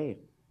was paid.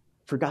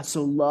 For God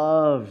so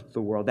loved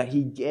the world that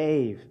he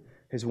gave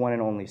his one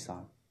and only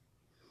Son.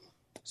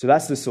 So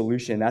that's the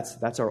solution.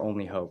 That's our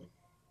only hope.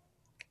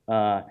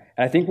 And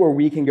I think where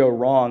we can go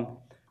wrong,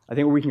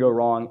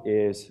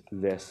 is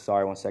this.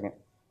 Sorry, one second.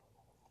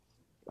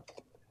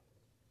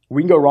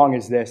 We can go wrong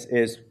is this.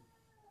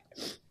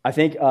 I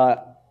think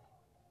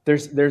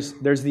There's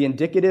the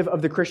indicative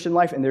of the Christian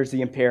life, and there's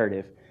the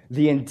imperative.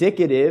 The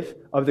indicative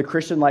of the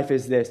Christian life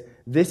is this.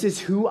 This is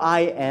who I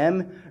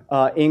am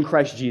in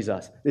Christ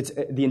Jesus.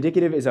 The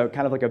indicative is a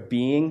kind of like a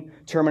being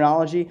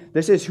terminology.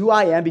 This is who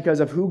I am because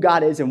of who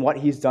God is and what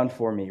he's done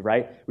for me,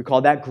 right? We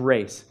call that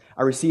grace.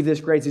 I receive this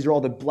grace. These are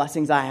all the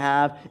blessings I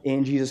have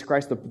in Jesus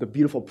Christ, the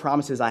beautiful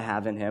promises I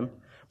have in him.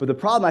 But the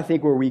problem, I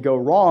think, where we go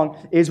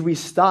wrong is we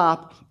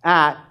stop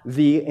at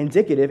the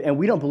indicative, and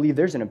we don't believe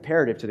there's an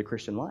imperative to the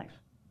Christian life.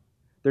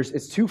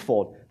 It's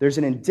twofold. There's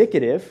an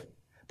indicative,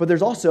 but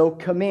there's also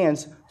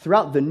commands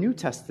throughout the New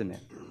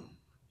Testament.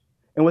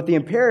 And what the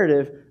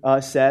imperative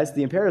says,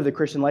 the imperative of the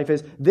Christian life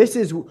is, this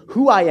is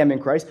who I am in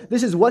Christ.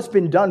 This is what's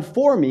been done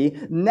for me.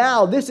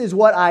 Now this is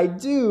what I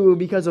do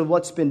because of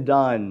what's been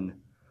done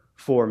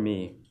for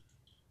me.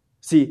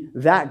 See,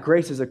 that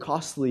grace is a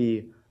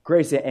costly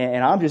grace.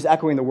 And I'm just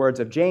echoing the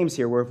words of James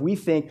here, where if we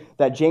think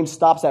that James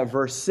stops at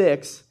verse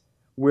 6,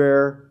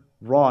 we're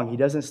wrong. He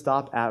doesn't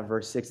stop at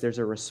verse 6. There's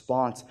a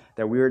response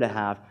that we are to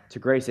have to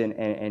grace.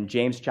 And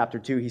James chapter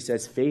 2, he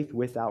says, faith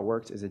without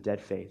works is a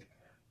dead faith.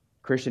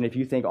 Christian, if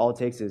you think all it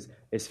takes is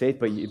faith,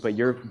 but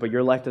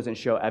your life doesn't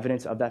show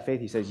evidence of that faith,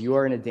 he says, you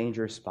are in a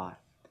dangerous spot.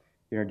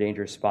 You're in a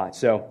dangerous spot.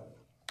 So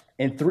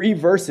in 3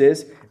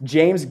 verses,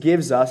 James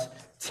gives us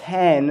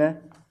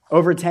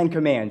over 10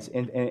 commands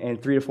in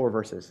 3 to 4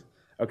 verses.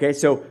 Okay,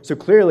 so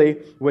clearly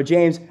what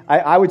James,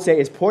 I would say,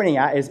 is pointing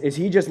at is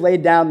he just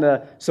laid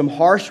down some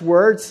harsh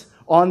words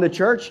on the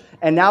church,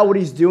 and now what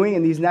he's doing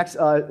in these next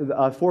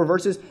 4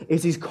 verses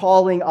is he's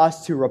calling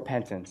us to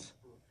repentance.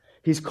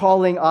 He's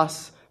calling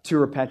us to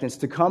repentance,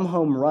 to come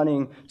home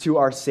running to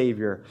our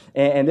Savior.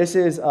 And this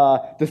is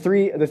the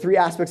three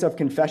aspects of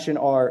confession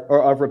or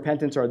of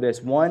repentance are this.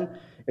 1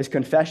 is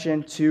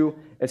confession, 2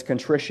 is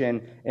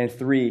contrition, and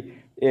 3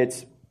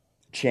 it's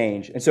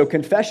change. And so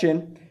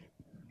confession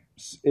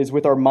is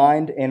with our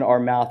mind and our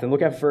mouth. And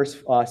look at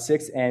verse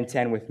 6 and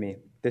 10 with me.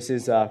 This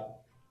is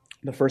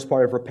the first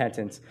part of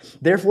repentance.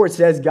 Therefore it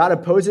says, God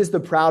opposes the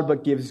proud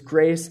but gives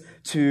grace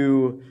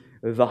to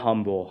the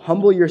humble.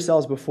 Humble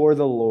yourselves before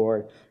the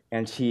Lord,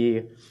 and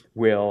he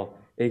will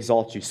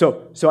exalt you.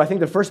 So I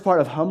think the first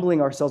part of humbling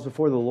ourselves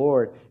before the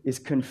Lord is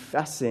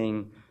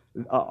confessing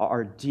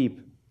our deep,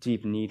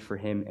 deep need for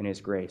him and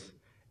his grace.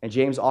 And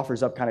James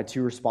offers up kind of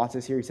 2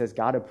 responses here. He says,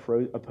 God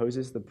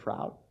opposes the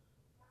proud,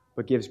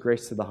 but gives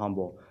grace to the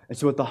humble. And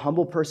so what the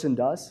humble person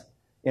does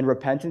in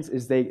repentance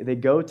is they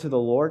go to the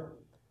Lord.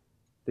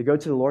 They go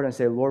to the Lord and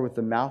say, Lord, with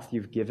the mouth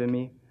you've given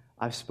me,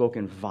 I've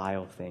spoken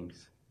vile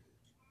things.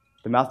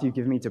 The mouth you've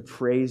given me to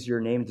praise your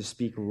name, to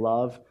speak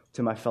love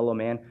to my fellow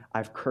man,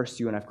 I've cursed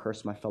you and I've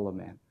cursed my fellow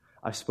man.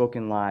 I've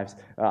spoken lies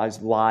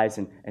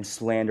and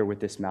slander with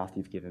this mouth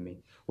you've given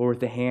me. Lord, with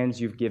the hands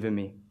you've given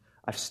me,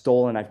 I've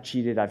stolen, I've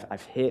cheated,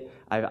 I've hit,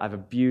 I've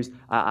abused.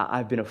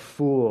 I've been a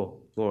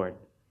fool, Lord,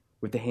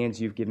 with the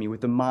hands you've given me.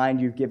 With the mind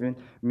you've given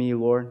me,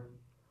 Lord,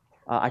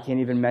 I can't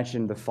even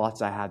mention the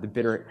thoughts I have, the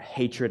bitter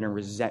hatred and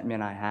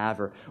resentment I have,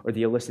 or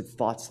the illicit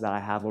thoughts that I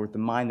have, Lord, with the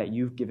mind that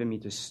you've given me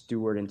to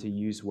steward and to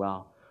use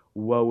well.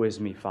 Woe is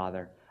me,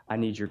 Father. I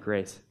need your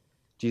grace.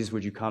 Jesus,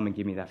 would you come and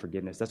give me that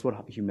forgiveness? That's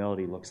what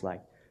humility looks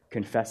like,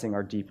 confessing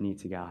our deep need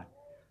to God.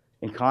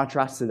 In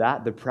contrast to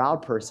that, the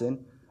proud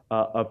person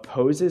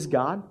opposes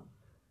God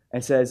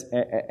and says,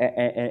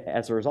 and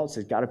as a result,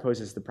 says God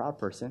opposes the proud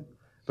person.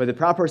 But the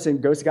proud person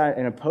goes to God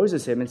and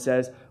opposes him and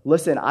says,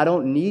 listen, I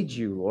don't need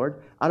you,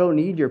 Lord. I don't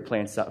need your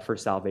plan for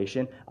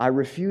salvation. I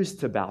refuse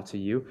to bow to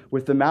you.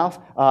 With the mouth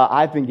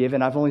I've been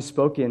given, I've only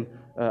spoken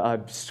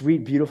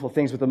sweet, beautiful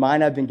things. With the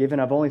mind I've been given,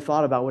 I've only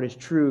thought about what is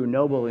true,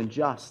 noble, and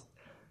just.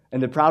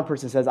 And the proud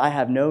person says, I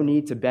have no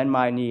need to bend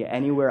my knee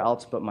anywhere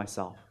else but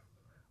myself.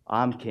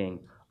 I'm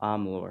king.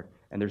 I'm Lord.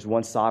 And there's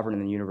one sovereign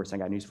in the universe. I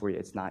got news for you.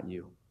 It's not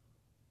you.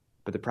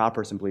 But the proud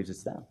person believes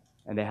it's them,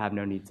 and they have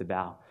no need to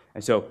bow.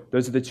 And so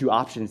those are the 2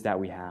 options that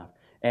we have.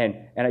 And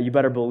you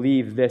better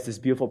believe this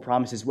beautiful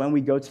promise is when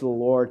we go to the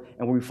Lord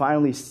and when we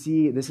finally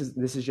see, this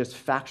is just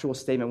factual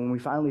statement, when we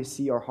finally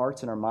see our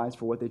hearts and our minds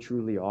for what they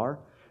truly are,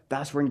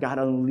 that's when God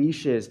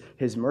unleashes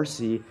his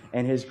mercy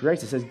and his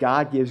grace. It says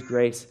God gives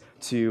grace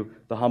to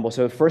the humble.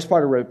 So the first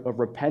part of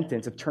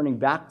repentance, of turning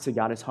back to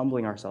God, is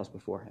humbling ourselves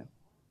before him.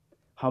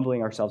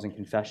 Humbling ourselves in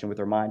confession with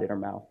our mind and our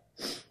mouth.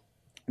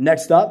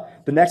 Next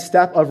up, the next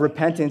step of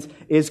repentance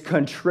is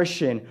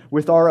contrition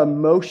with our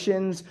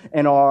emotions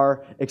and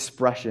our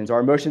expressions. Our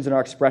emotions and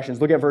our expressions.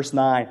 Look at verse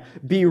 9.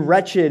 Be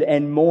wretched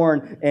and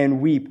mourn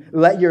and weep.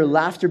 Let your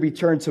laughter be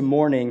turned to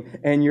mourning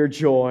and your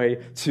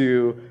joy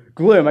to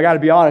gloom. I got to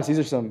be honest,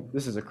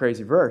 this is a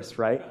crazy verse,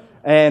 right?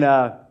 And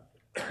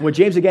what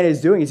James again is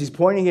doing is he's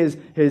pointing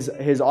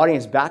his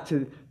audience back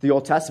to the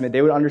Old Testament.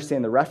 They would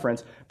understand the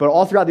reference. But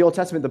all throughout the Old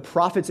Testament, the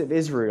prophets of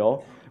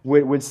Israel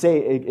would say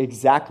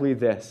exactly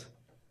this.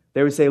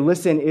 They would say,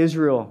 listen,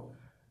 Israel,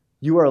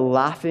 you are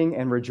laughing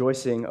and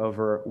rejoicing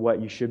over what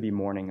you should be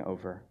mourning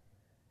over.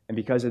 And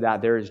because of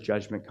that, there is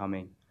judgment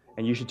coming.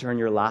 And you should turn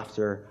your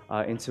laughter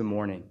into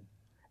mourning.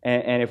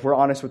 And if we're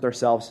honest with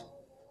ourselves,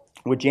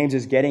 what James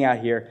is getting at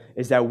here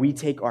is that we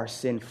take our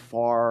sin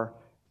far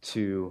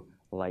too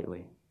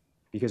lightly.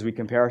 because we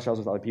compare ourselves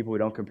with other people. We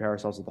don't compare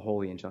ourselves with the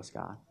holy and just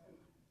God.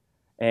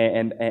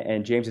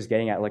 And James is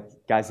getting at,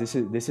 like, guys, this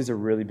is a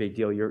really big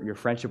deal. Your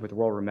friendship with the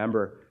world,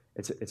 remember,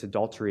 it's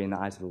adultery in the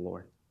eyes of the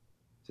Lord.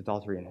 It's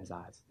adultery in his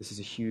eyes. This is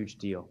a huge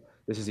deal.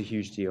 This is a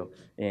huge deal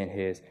in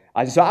his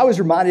eyes. So I was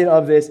reminded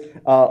of this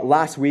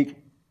last week.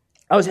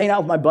 I was hanging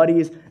out with my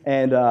buddies,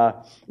 and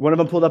one of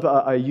them pulled up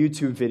a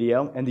YouTube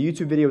video, and the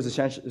YouTube video was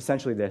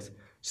essentially this.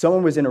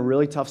 Someone was in a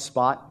really tough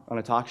spot on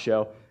a talk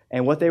show,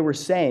 and what they were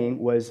saying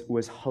was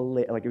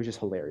like, it was just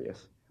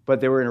hilarious. But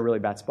they were in a really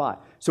bad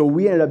spot. So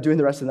we ended up doing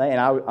the rest of the night,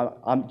 and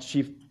I'm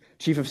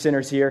chief of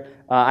sinners here.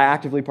 I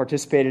actively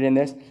participated in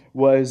this.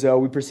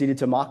 We proceeded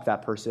to mock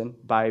that person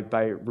by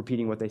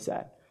repeating what they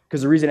said.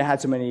 Because the reason it had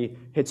so many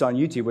hits on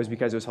YouTube was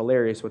because it was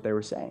hilarious what they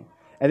were saying.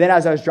 And then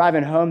as I was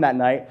driving home that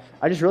night,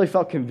 I just really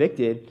felt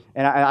convicted,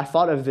 and I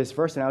thought of this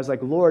verse, and I was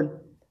like, Lord,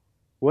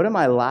 what am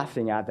I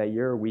laughing at that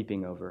you're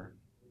weeping over?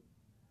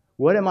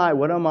 What am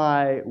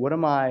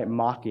I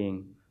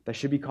mocking that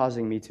should be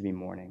causing me to be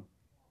mourning?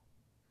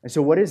 And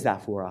so what is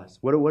that for us?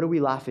 What are we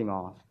laughing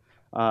off?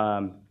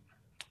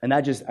 And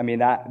that just, I mean,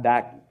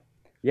 that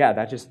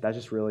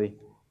just really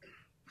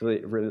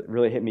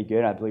hit me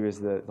good. I believe it was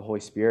the Holy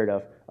Spirit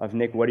of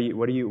Nick, what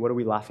are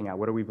we laughing at?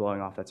 What are we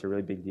blowing off? That's a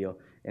really big deal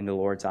in the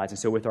Lord's eyes. And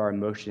so with our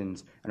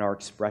emotions and our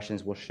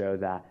expressions, we'll show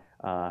that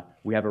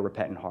we have a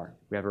repentant heart.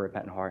 We have a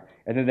repentant heart.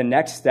 And then the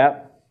next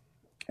step,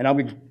 and I'll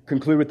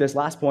conclude with this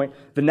last point.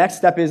 The next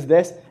step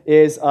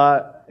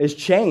is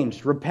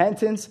change.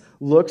 Repentance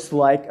looks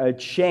like a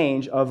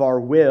change of our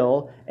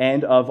will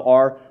and of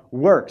our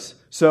works.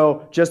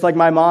 So just like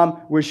my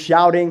mom was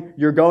shouting,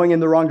 you're going in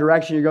the wrong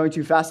direction, you're going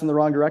too fast in the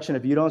wrong direction.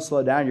 If you don't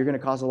slow down, you're going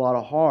to cause a lot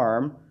of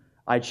harm.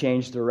 I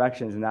changed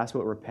directions, and that's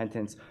what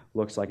repentance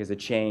looks like, is a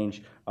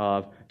change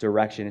of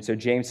direction. And so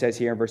James says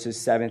here in verses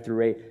 7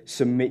 through 8,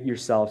 submit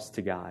yourselves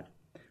to God.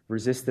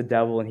 Resist the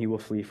devil, and he will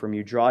flee from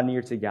you. Draw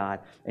near to God,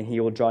 and he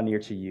will draw near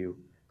to you.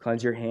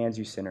 Cleanse your hands,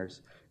 you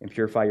sinners, and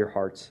purify your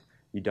hearts,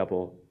 you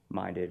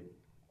double-minded.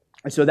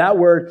 And so that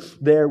word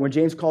there, when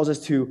James calls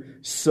us to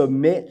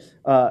submit,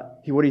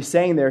 what he's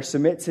saying there,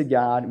 submit to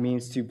God,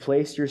 means to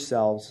place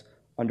yourselves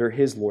under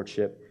his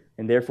lordship,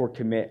 and therefore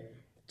commit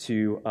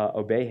to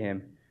obey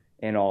him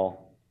in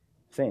all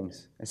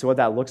things. And so what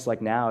that looks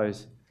like now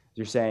is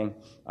you're saying,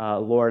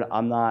 Lord,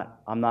 I'm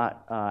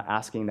not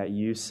asking that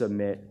you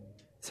submit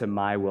to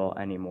my will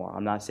anymore.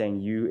 I'm not saying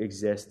you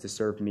exist to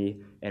serve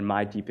me and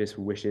my deepest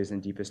wishes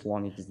and deepest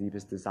longings,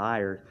 deepest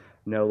desires.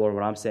 No, Lord,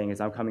 what I'm saying is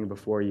I'm coming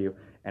before you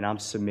and I'm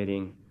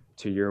submitting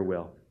to your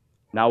will.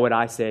 Not what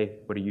I say,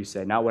 what do you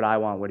say? Not what I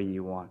want, what do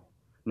you want?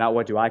 Not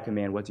what do I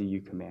command, what do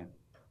you command?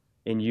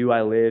 In you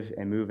I live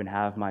and move and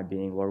have my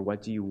being. Lord,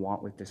 what do you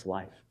want with this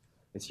life?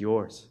 It's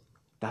yours.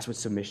 That's what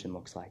submission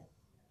looks like.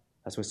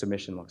 That's what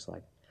submission looks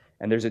like.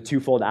 And there's a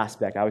twofold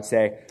aspect, I would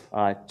say,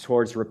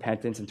 towards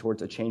repentance and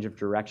towards a change of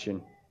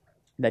direction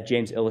that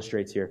James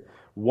illustrates here.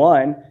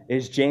 One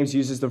is James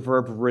uses the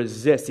verb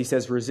resist. He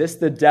says, resist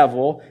the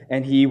devil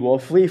and he will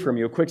flee from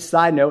you. A quick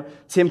side note,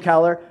 Tim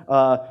Keller,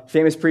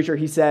 famous preacher,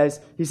 he says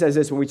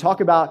this: when we talk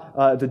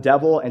about the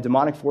devil and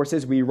demonic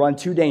forces, we run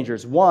two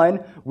dangers.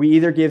 One, we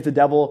either give the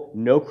devil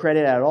no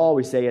credit at all.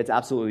 We say it's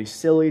absolutely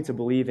silly to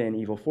believe in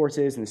evil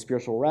forces in the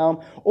spiritual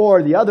realm.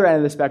 Or the other end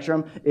of the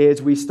spectrum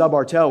is we stub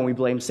our toe and we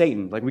blame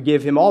Satan. Like we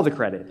give him all the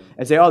credit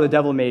and say, oh, the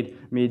devil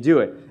made me do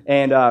it.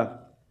 And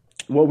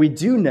what we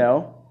do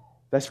know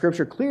that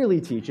Scripture clearly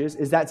teaches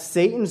is that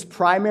Satan's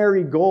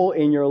primary goal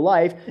in your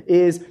life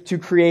is to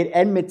create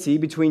enmity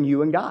between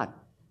you and God,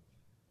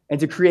 and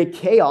to create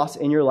chaos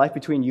in your life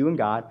between you and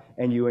God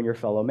and you and your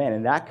fellow man.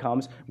 And that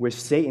comes with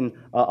Satan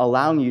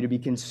allowing you to be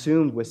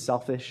consumed with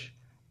selfish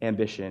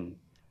ambition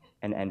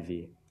and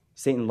envy.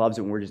 Satan loves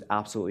it when we're just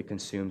absolutely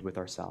consumed with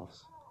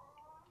ourselves.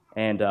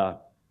 And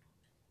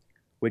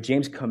what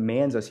James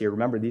commands us here,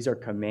 remember, these are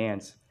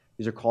commands.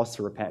 These are calls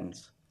to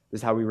repentance. This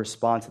is how we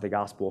respond to the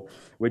gospel.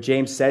 What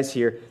James says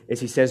here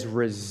is he says,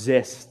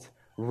 resist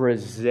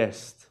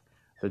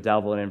the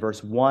devil. And in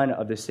verse 1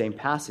 of the same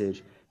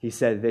passage, he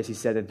said this. He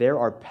said that there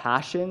are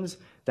passions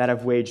that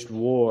have waged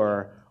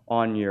war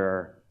on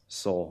your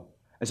soul.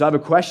 And so I have a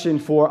question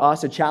for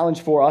us, a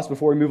challenge for us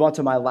before we move on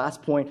to my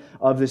last point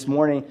of this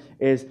morning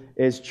is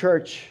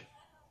church,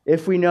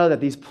 if we know that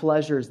these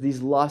pleasures,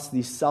 these lusts,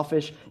 these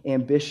selfish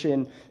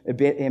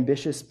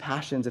ambitious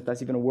passions, if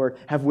that's even a word,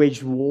 have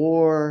waged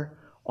war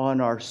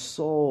on our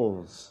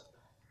souls,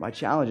 my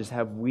challenge is,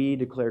 have we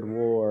declared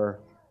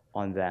war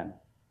on them?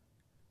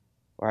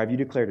 Or have you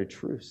declared a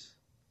truce?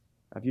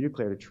 Have you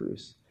declared a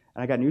truce?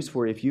 And I got news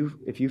for you.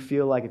 If you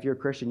feel like, if you're a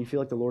Christian, you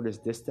feel like the Lord is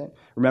distant,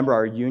 remember,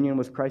 our union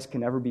with Christ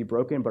can never be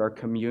broken, but our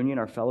communion,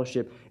 our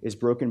fellowship is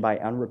broken by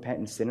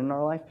unrepentant sin in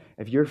our life.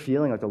 If you're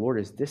feeling like the Lord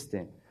is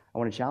distant, I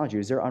want to challenge you.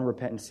 Is there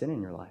unrepentant sin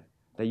in your life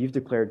that you've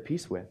declared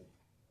peace with?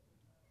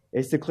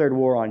 It's declared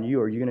war on you,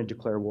 or are you going to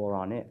declare war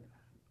on it?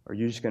 Or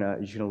you're just gonna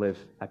live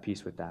at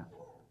peace with that?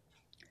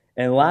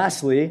 And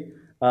lastly,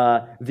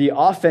 the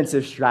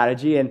offensive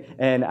strategy,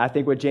 and I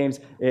think what James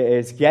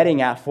is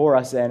getting at for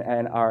us,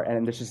 and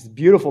there's this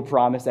beautiful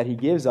promise that he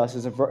gives us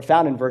is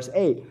found in verse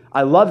 8.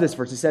 I love this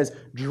verse. It says,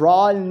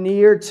 "Draw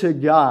near to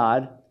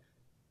God,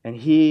 and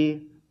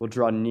he will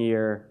draw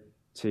near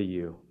to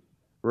you."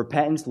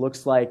 Repentance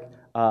looks like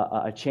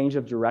a change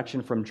of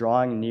direction from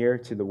drawing near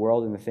to the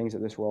world and the things that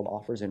this world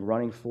offers and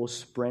running full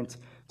sprint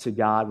to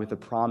God with the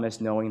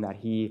promise, knowing that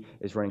he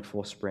is running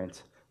full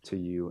sprint to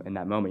you in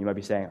that moment. You might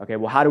be saying, okay,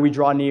 well, how do we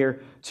draw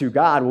near to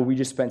God? Well, we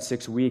just spent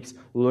 6 weeks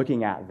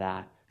looking at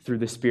that through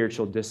the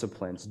spiritual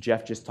disciplines.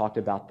 Jeff just talked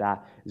about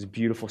that. It's a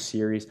beautiful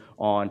series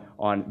on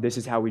this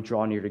is how we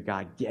draw near to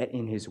God. Get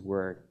in his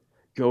word.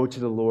 Go to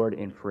the Lord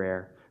in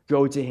prayer.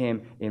 Go to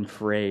him in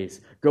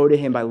praise. Go to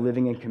him by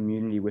living in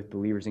community with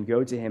believers, and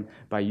go to him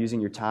by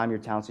using your time, your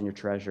talents, and your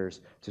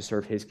treasures to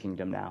serve his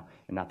kingdom now,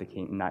 and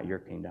not your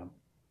kingdom.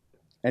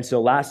 And so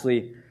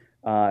lastly,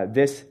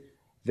 this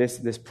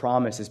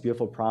promise, this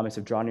beautiful promise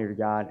of draw near to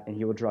God and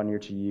he will draw near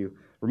to you,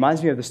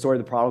 reminds me of the story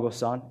of the prodigal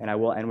son, and I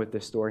will end with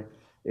this story,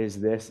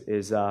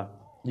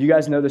 you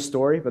guys know the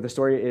story, but the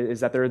story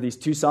is that there are these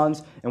two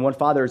sons and one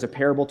father. Is a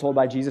parable told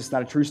by Jesus. It's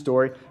not a true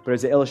story, but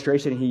it's an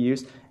illustration he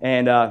used.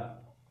 And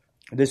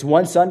this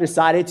one son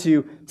decided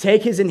to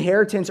take his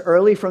inheritance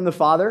early from the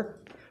father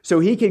so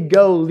he could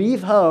go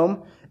leave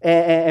home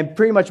and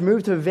pretty much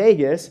move to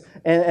Vegas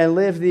and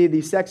live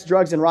the sex,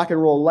 drugs, and rock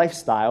and roll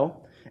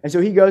lifestyle. And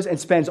so he goes and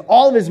spends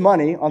all of his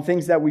money on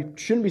things that we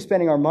shouldn't be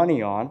spending our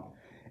money on.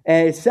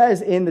 And it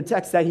says in the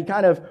text that he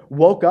kind of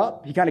woke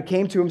up, he kind of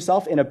came to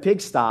himself in a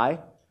pigsty,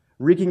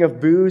 reeking of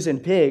booze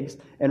and pigs,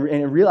 and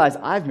realized,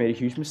 I've made a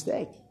huge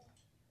mistake.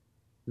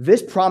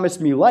 This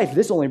promised me life.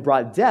 This only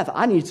brought death.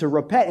 I need to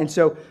repent.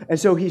 And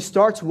so he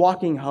starts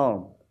walking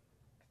home.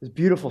 This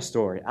beautiful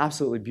story,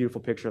 absolutely beautiful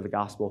picture of the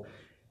gospel.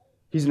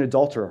 He's an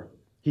adulterer.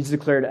 He's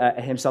declared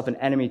himself an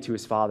enemy to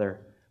his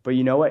father. But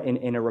you know what?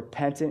 In a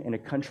repentant, in a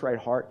contrite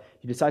heart,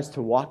 he decides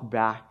to walk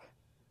back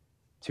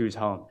to his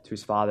home, to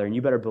his father. And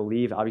you better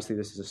believe, obviously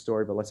this is a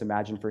story, but let's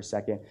imagine for a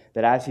second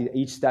that as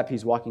each step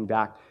he's walking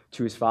back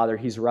to his father,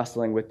 he's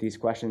wrestling with these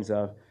questions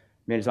of,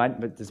 man,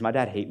 does my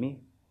dad hate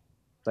me?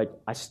 Like,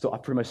 I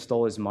pretty much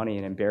stole his money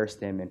and embarrassed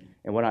him.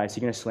 And what is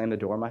he going to slam the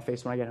door in my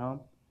face when I get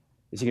home?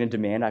 Is he going to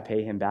demand I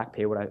pay him back,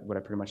 pay what I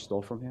pretty much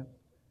stole from him?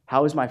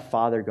 How is my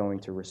father going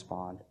to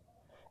respond?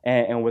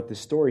 And what the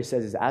story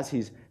says is as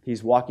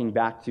he's walking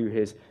back to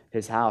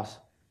his house,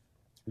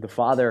 the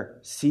father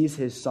sees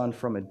his son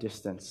from a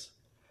distance.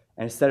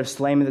 And instead of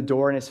slamming the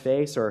door in his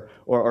face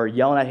or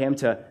yelling at him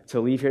to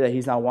leave here, that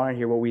he's not wanted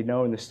here, what we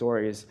know in the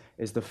story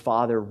is the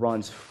father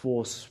runs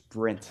full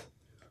sprint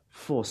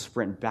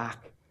back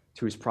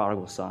to his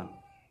prodigal son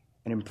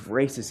and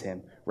embraces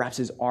him, wraps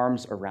his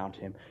arms around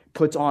him,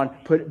 puts on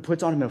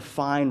him a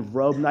fine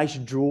robe, nice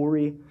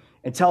jewelry,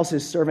 and tells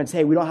his servants,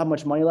 hey, we don't have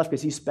much money left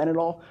because he spent it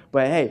all,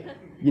 but hey,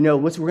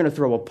 we're going to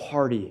throw a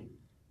party.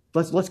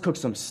 Let's cook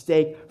some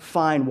steak,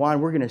 fine wine.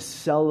 We're going to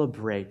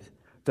celebrate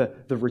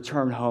the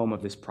return home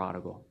of this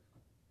prodigal.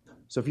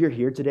 So if you're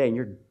here today and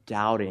you're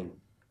doubting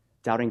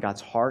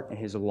God's heart and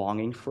his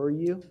longing for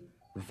you,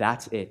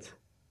 that's it.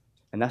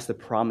 And that's the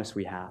promise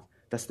we have.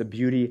 That's the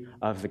beauty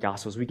of the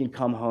Gospels. We can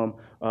come home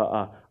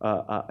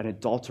an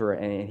adulterer,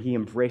 and he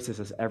embraces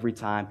us every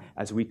time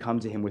as we come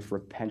to him with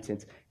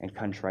repentant and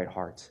contrite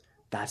hearts.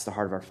 That's the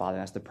heart of our Father.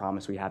 That's the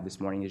promise we have this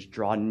morning, is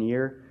draw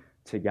near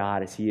to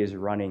God as he is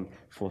running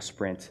full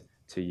sprint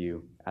to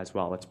you as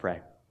well. Let's pray.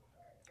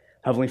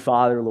 Heavenly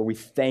Father, Lord, we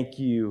thank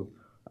you,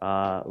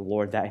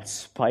 Lord, that in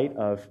spite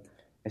of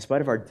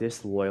our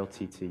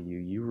disloyalty to you,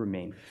 you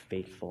remain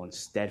faithful and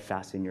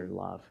steadfast in your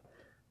love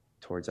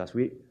towards us.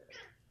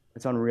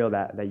 It's unreal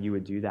that you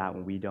would do that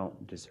when we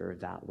don't deserve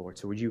that, Lord.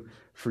 So would you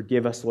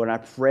forgive us, Lord? And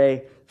I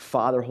pray,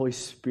 Father, Holy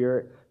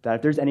Spirit, that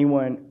if there's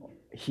anyone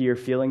here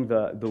feeling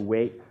the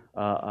weight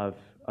of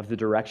the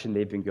direction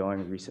they've been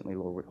going recently,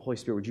 Lord, Holy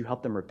Spirit, would you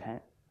help them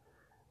repent?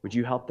 Would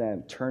you help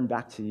them turn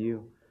back to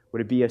you?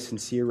 Would it be a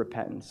sincere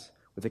repentance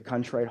with a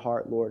contrite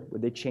heart, Lord?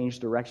 Would they change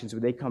directions?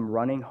 Would they come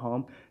running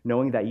home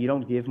knowing that you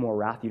don't give more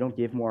wrath, you don't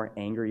give more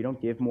anger, you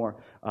don't give more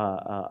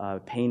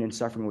pain and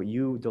suffering? What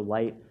you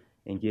delight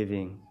in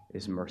giving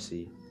is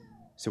mercy.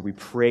 So we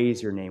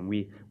praise your name.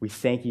 We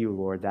thank you,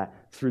 Lord,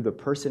 that through the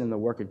person and the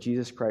work of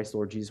Jesus Christ,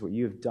 Lord Jesus, what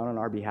you have done on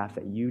our behalf,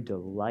 that you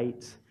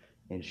delight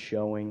in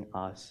showing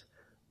us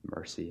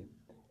mercy.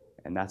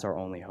 And that's our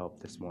only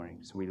hope this morning.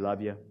 So we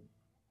love you,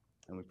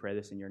 and we pray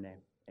this in your name.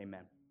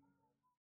 Amen.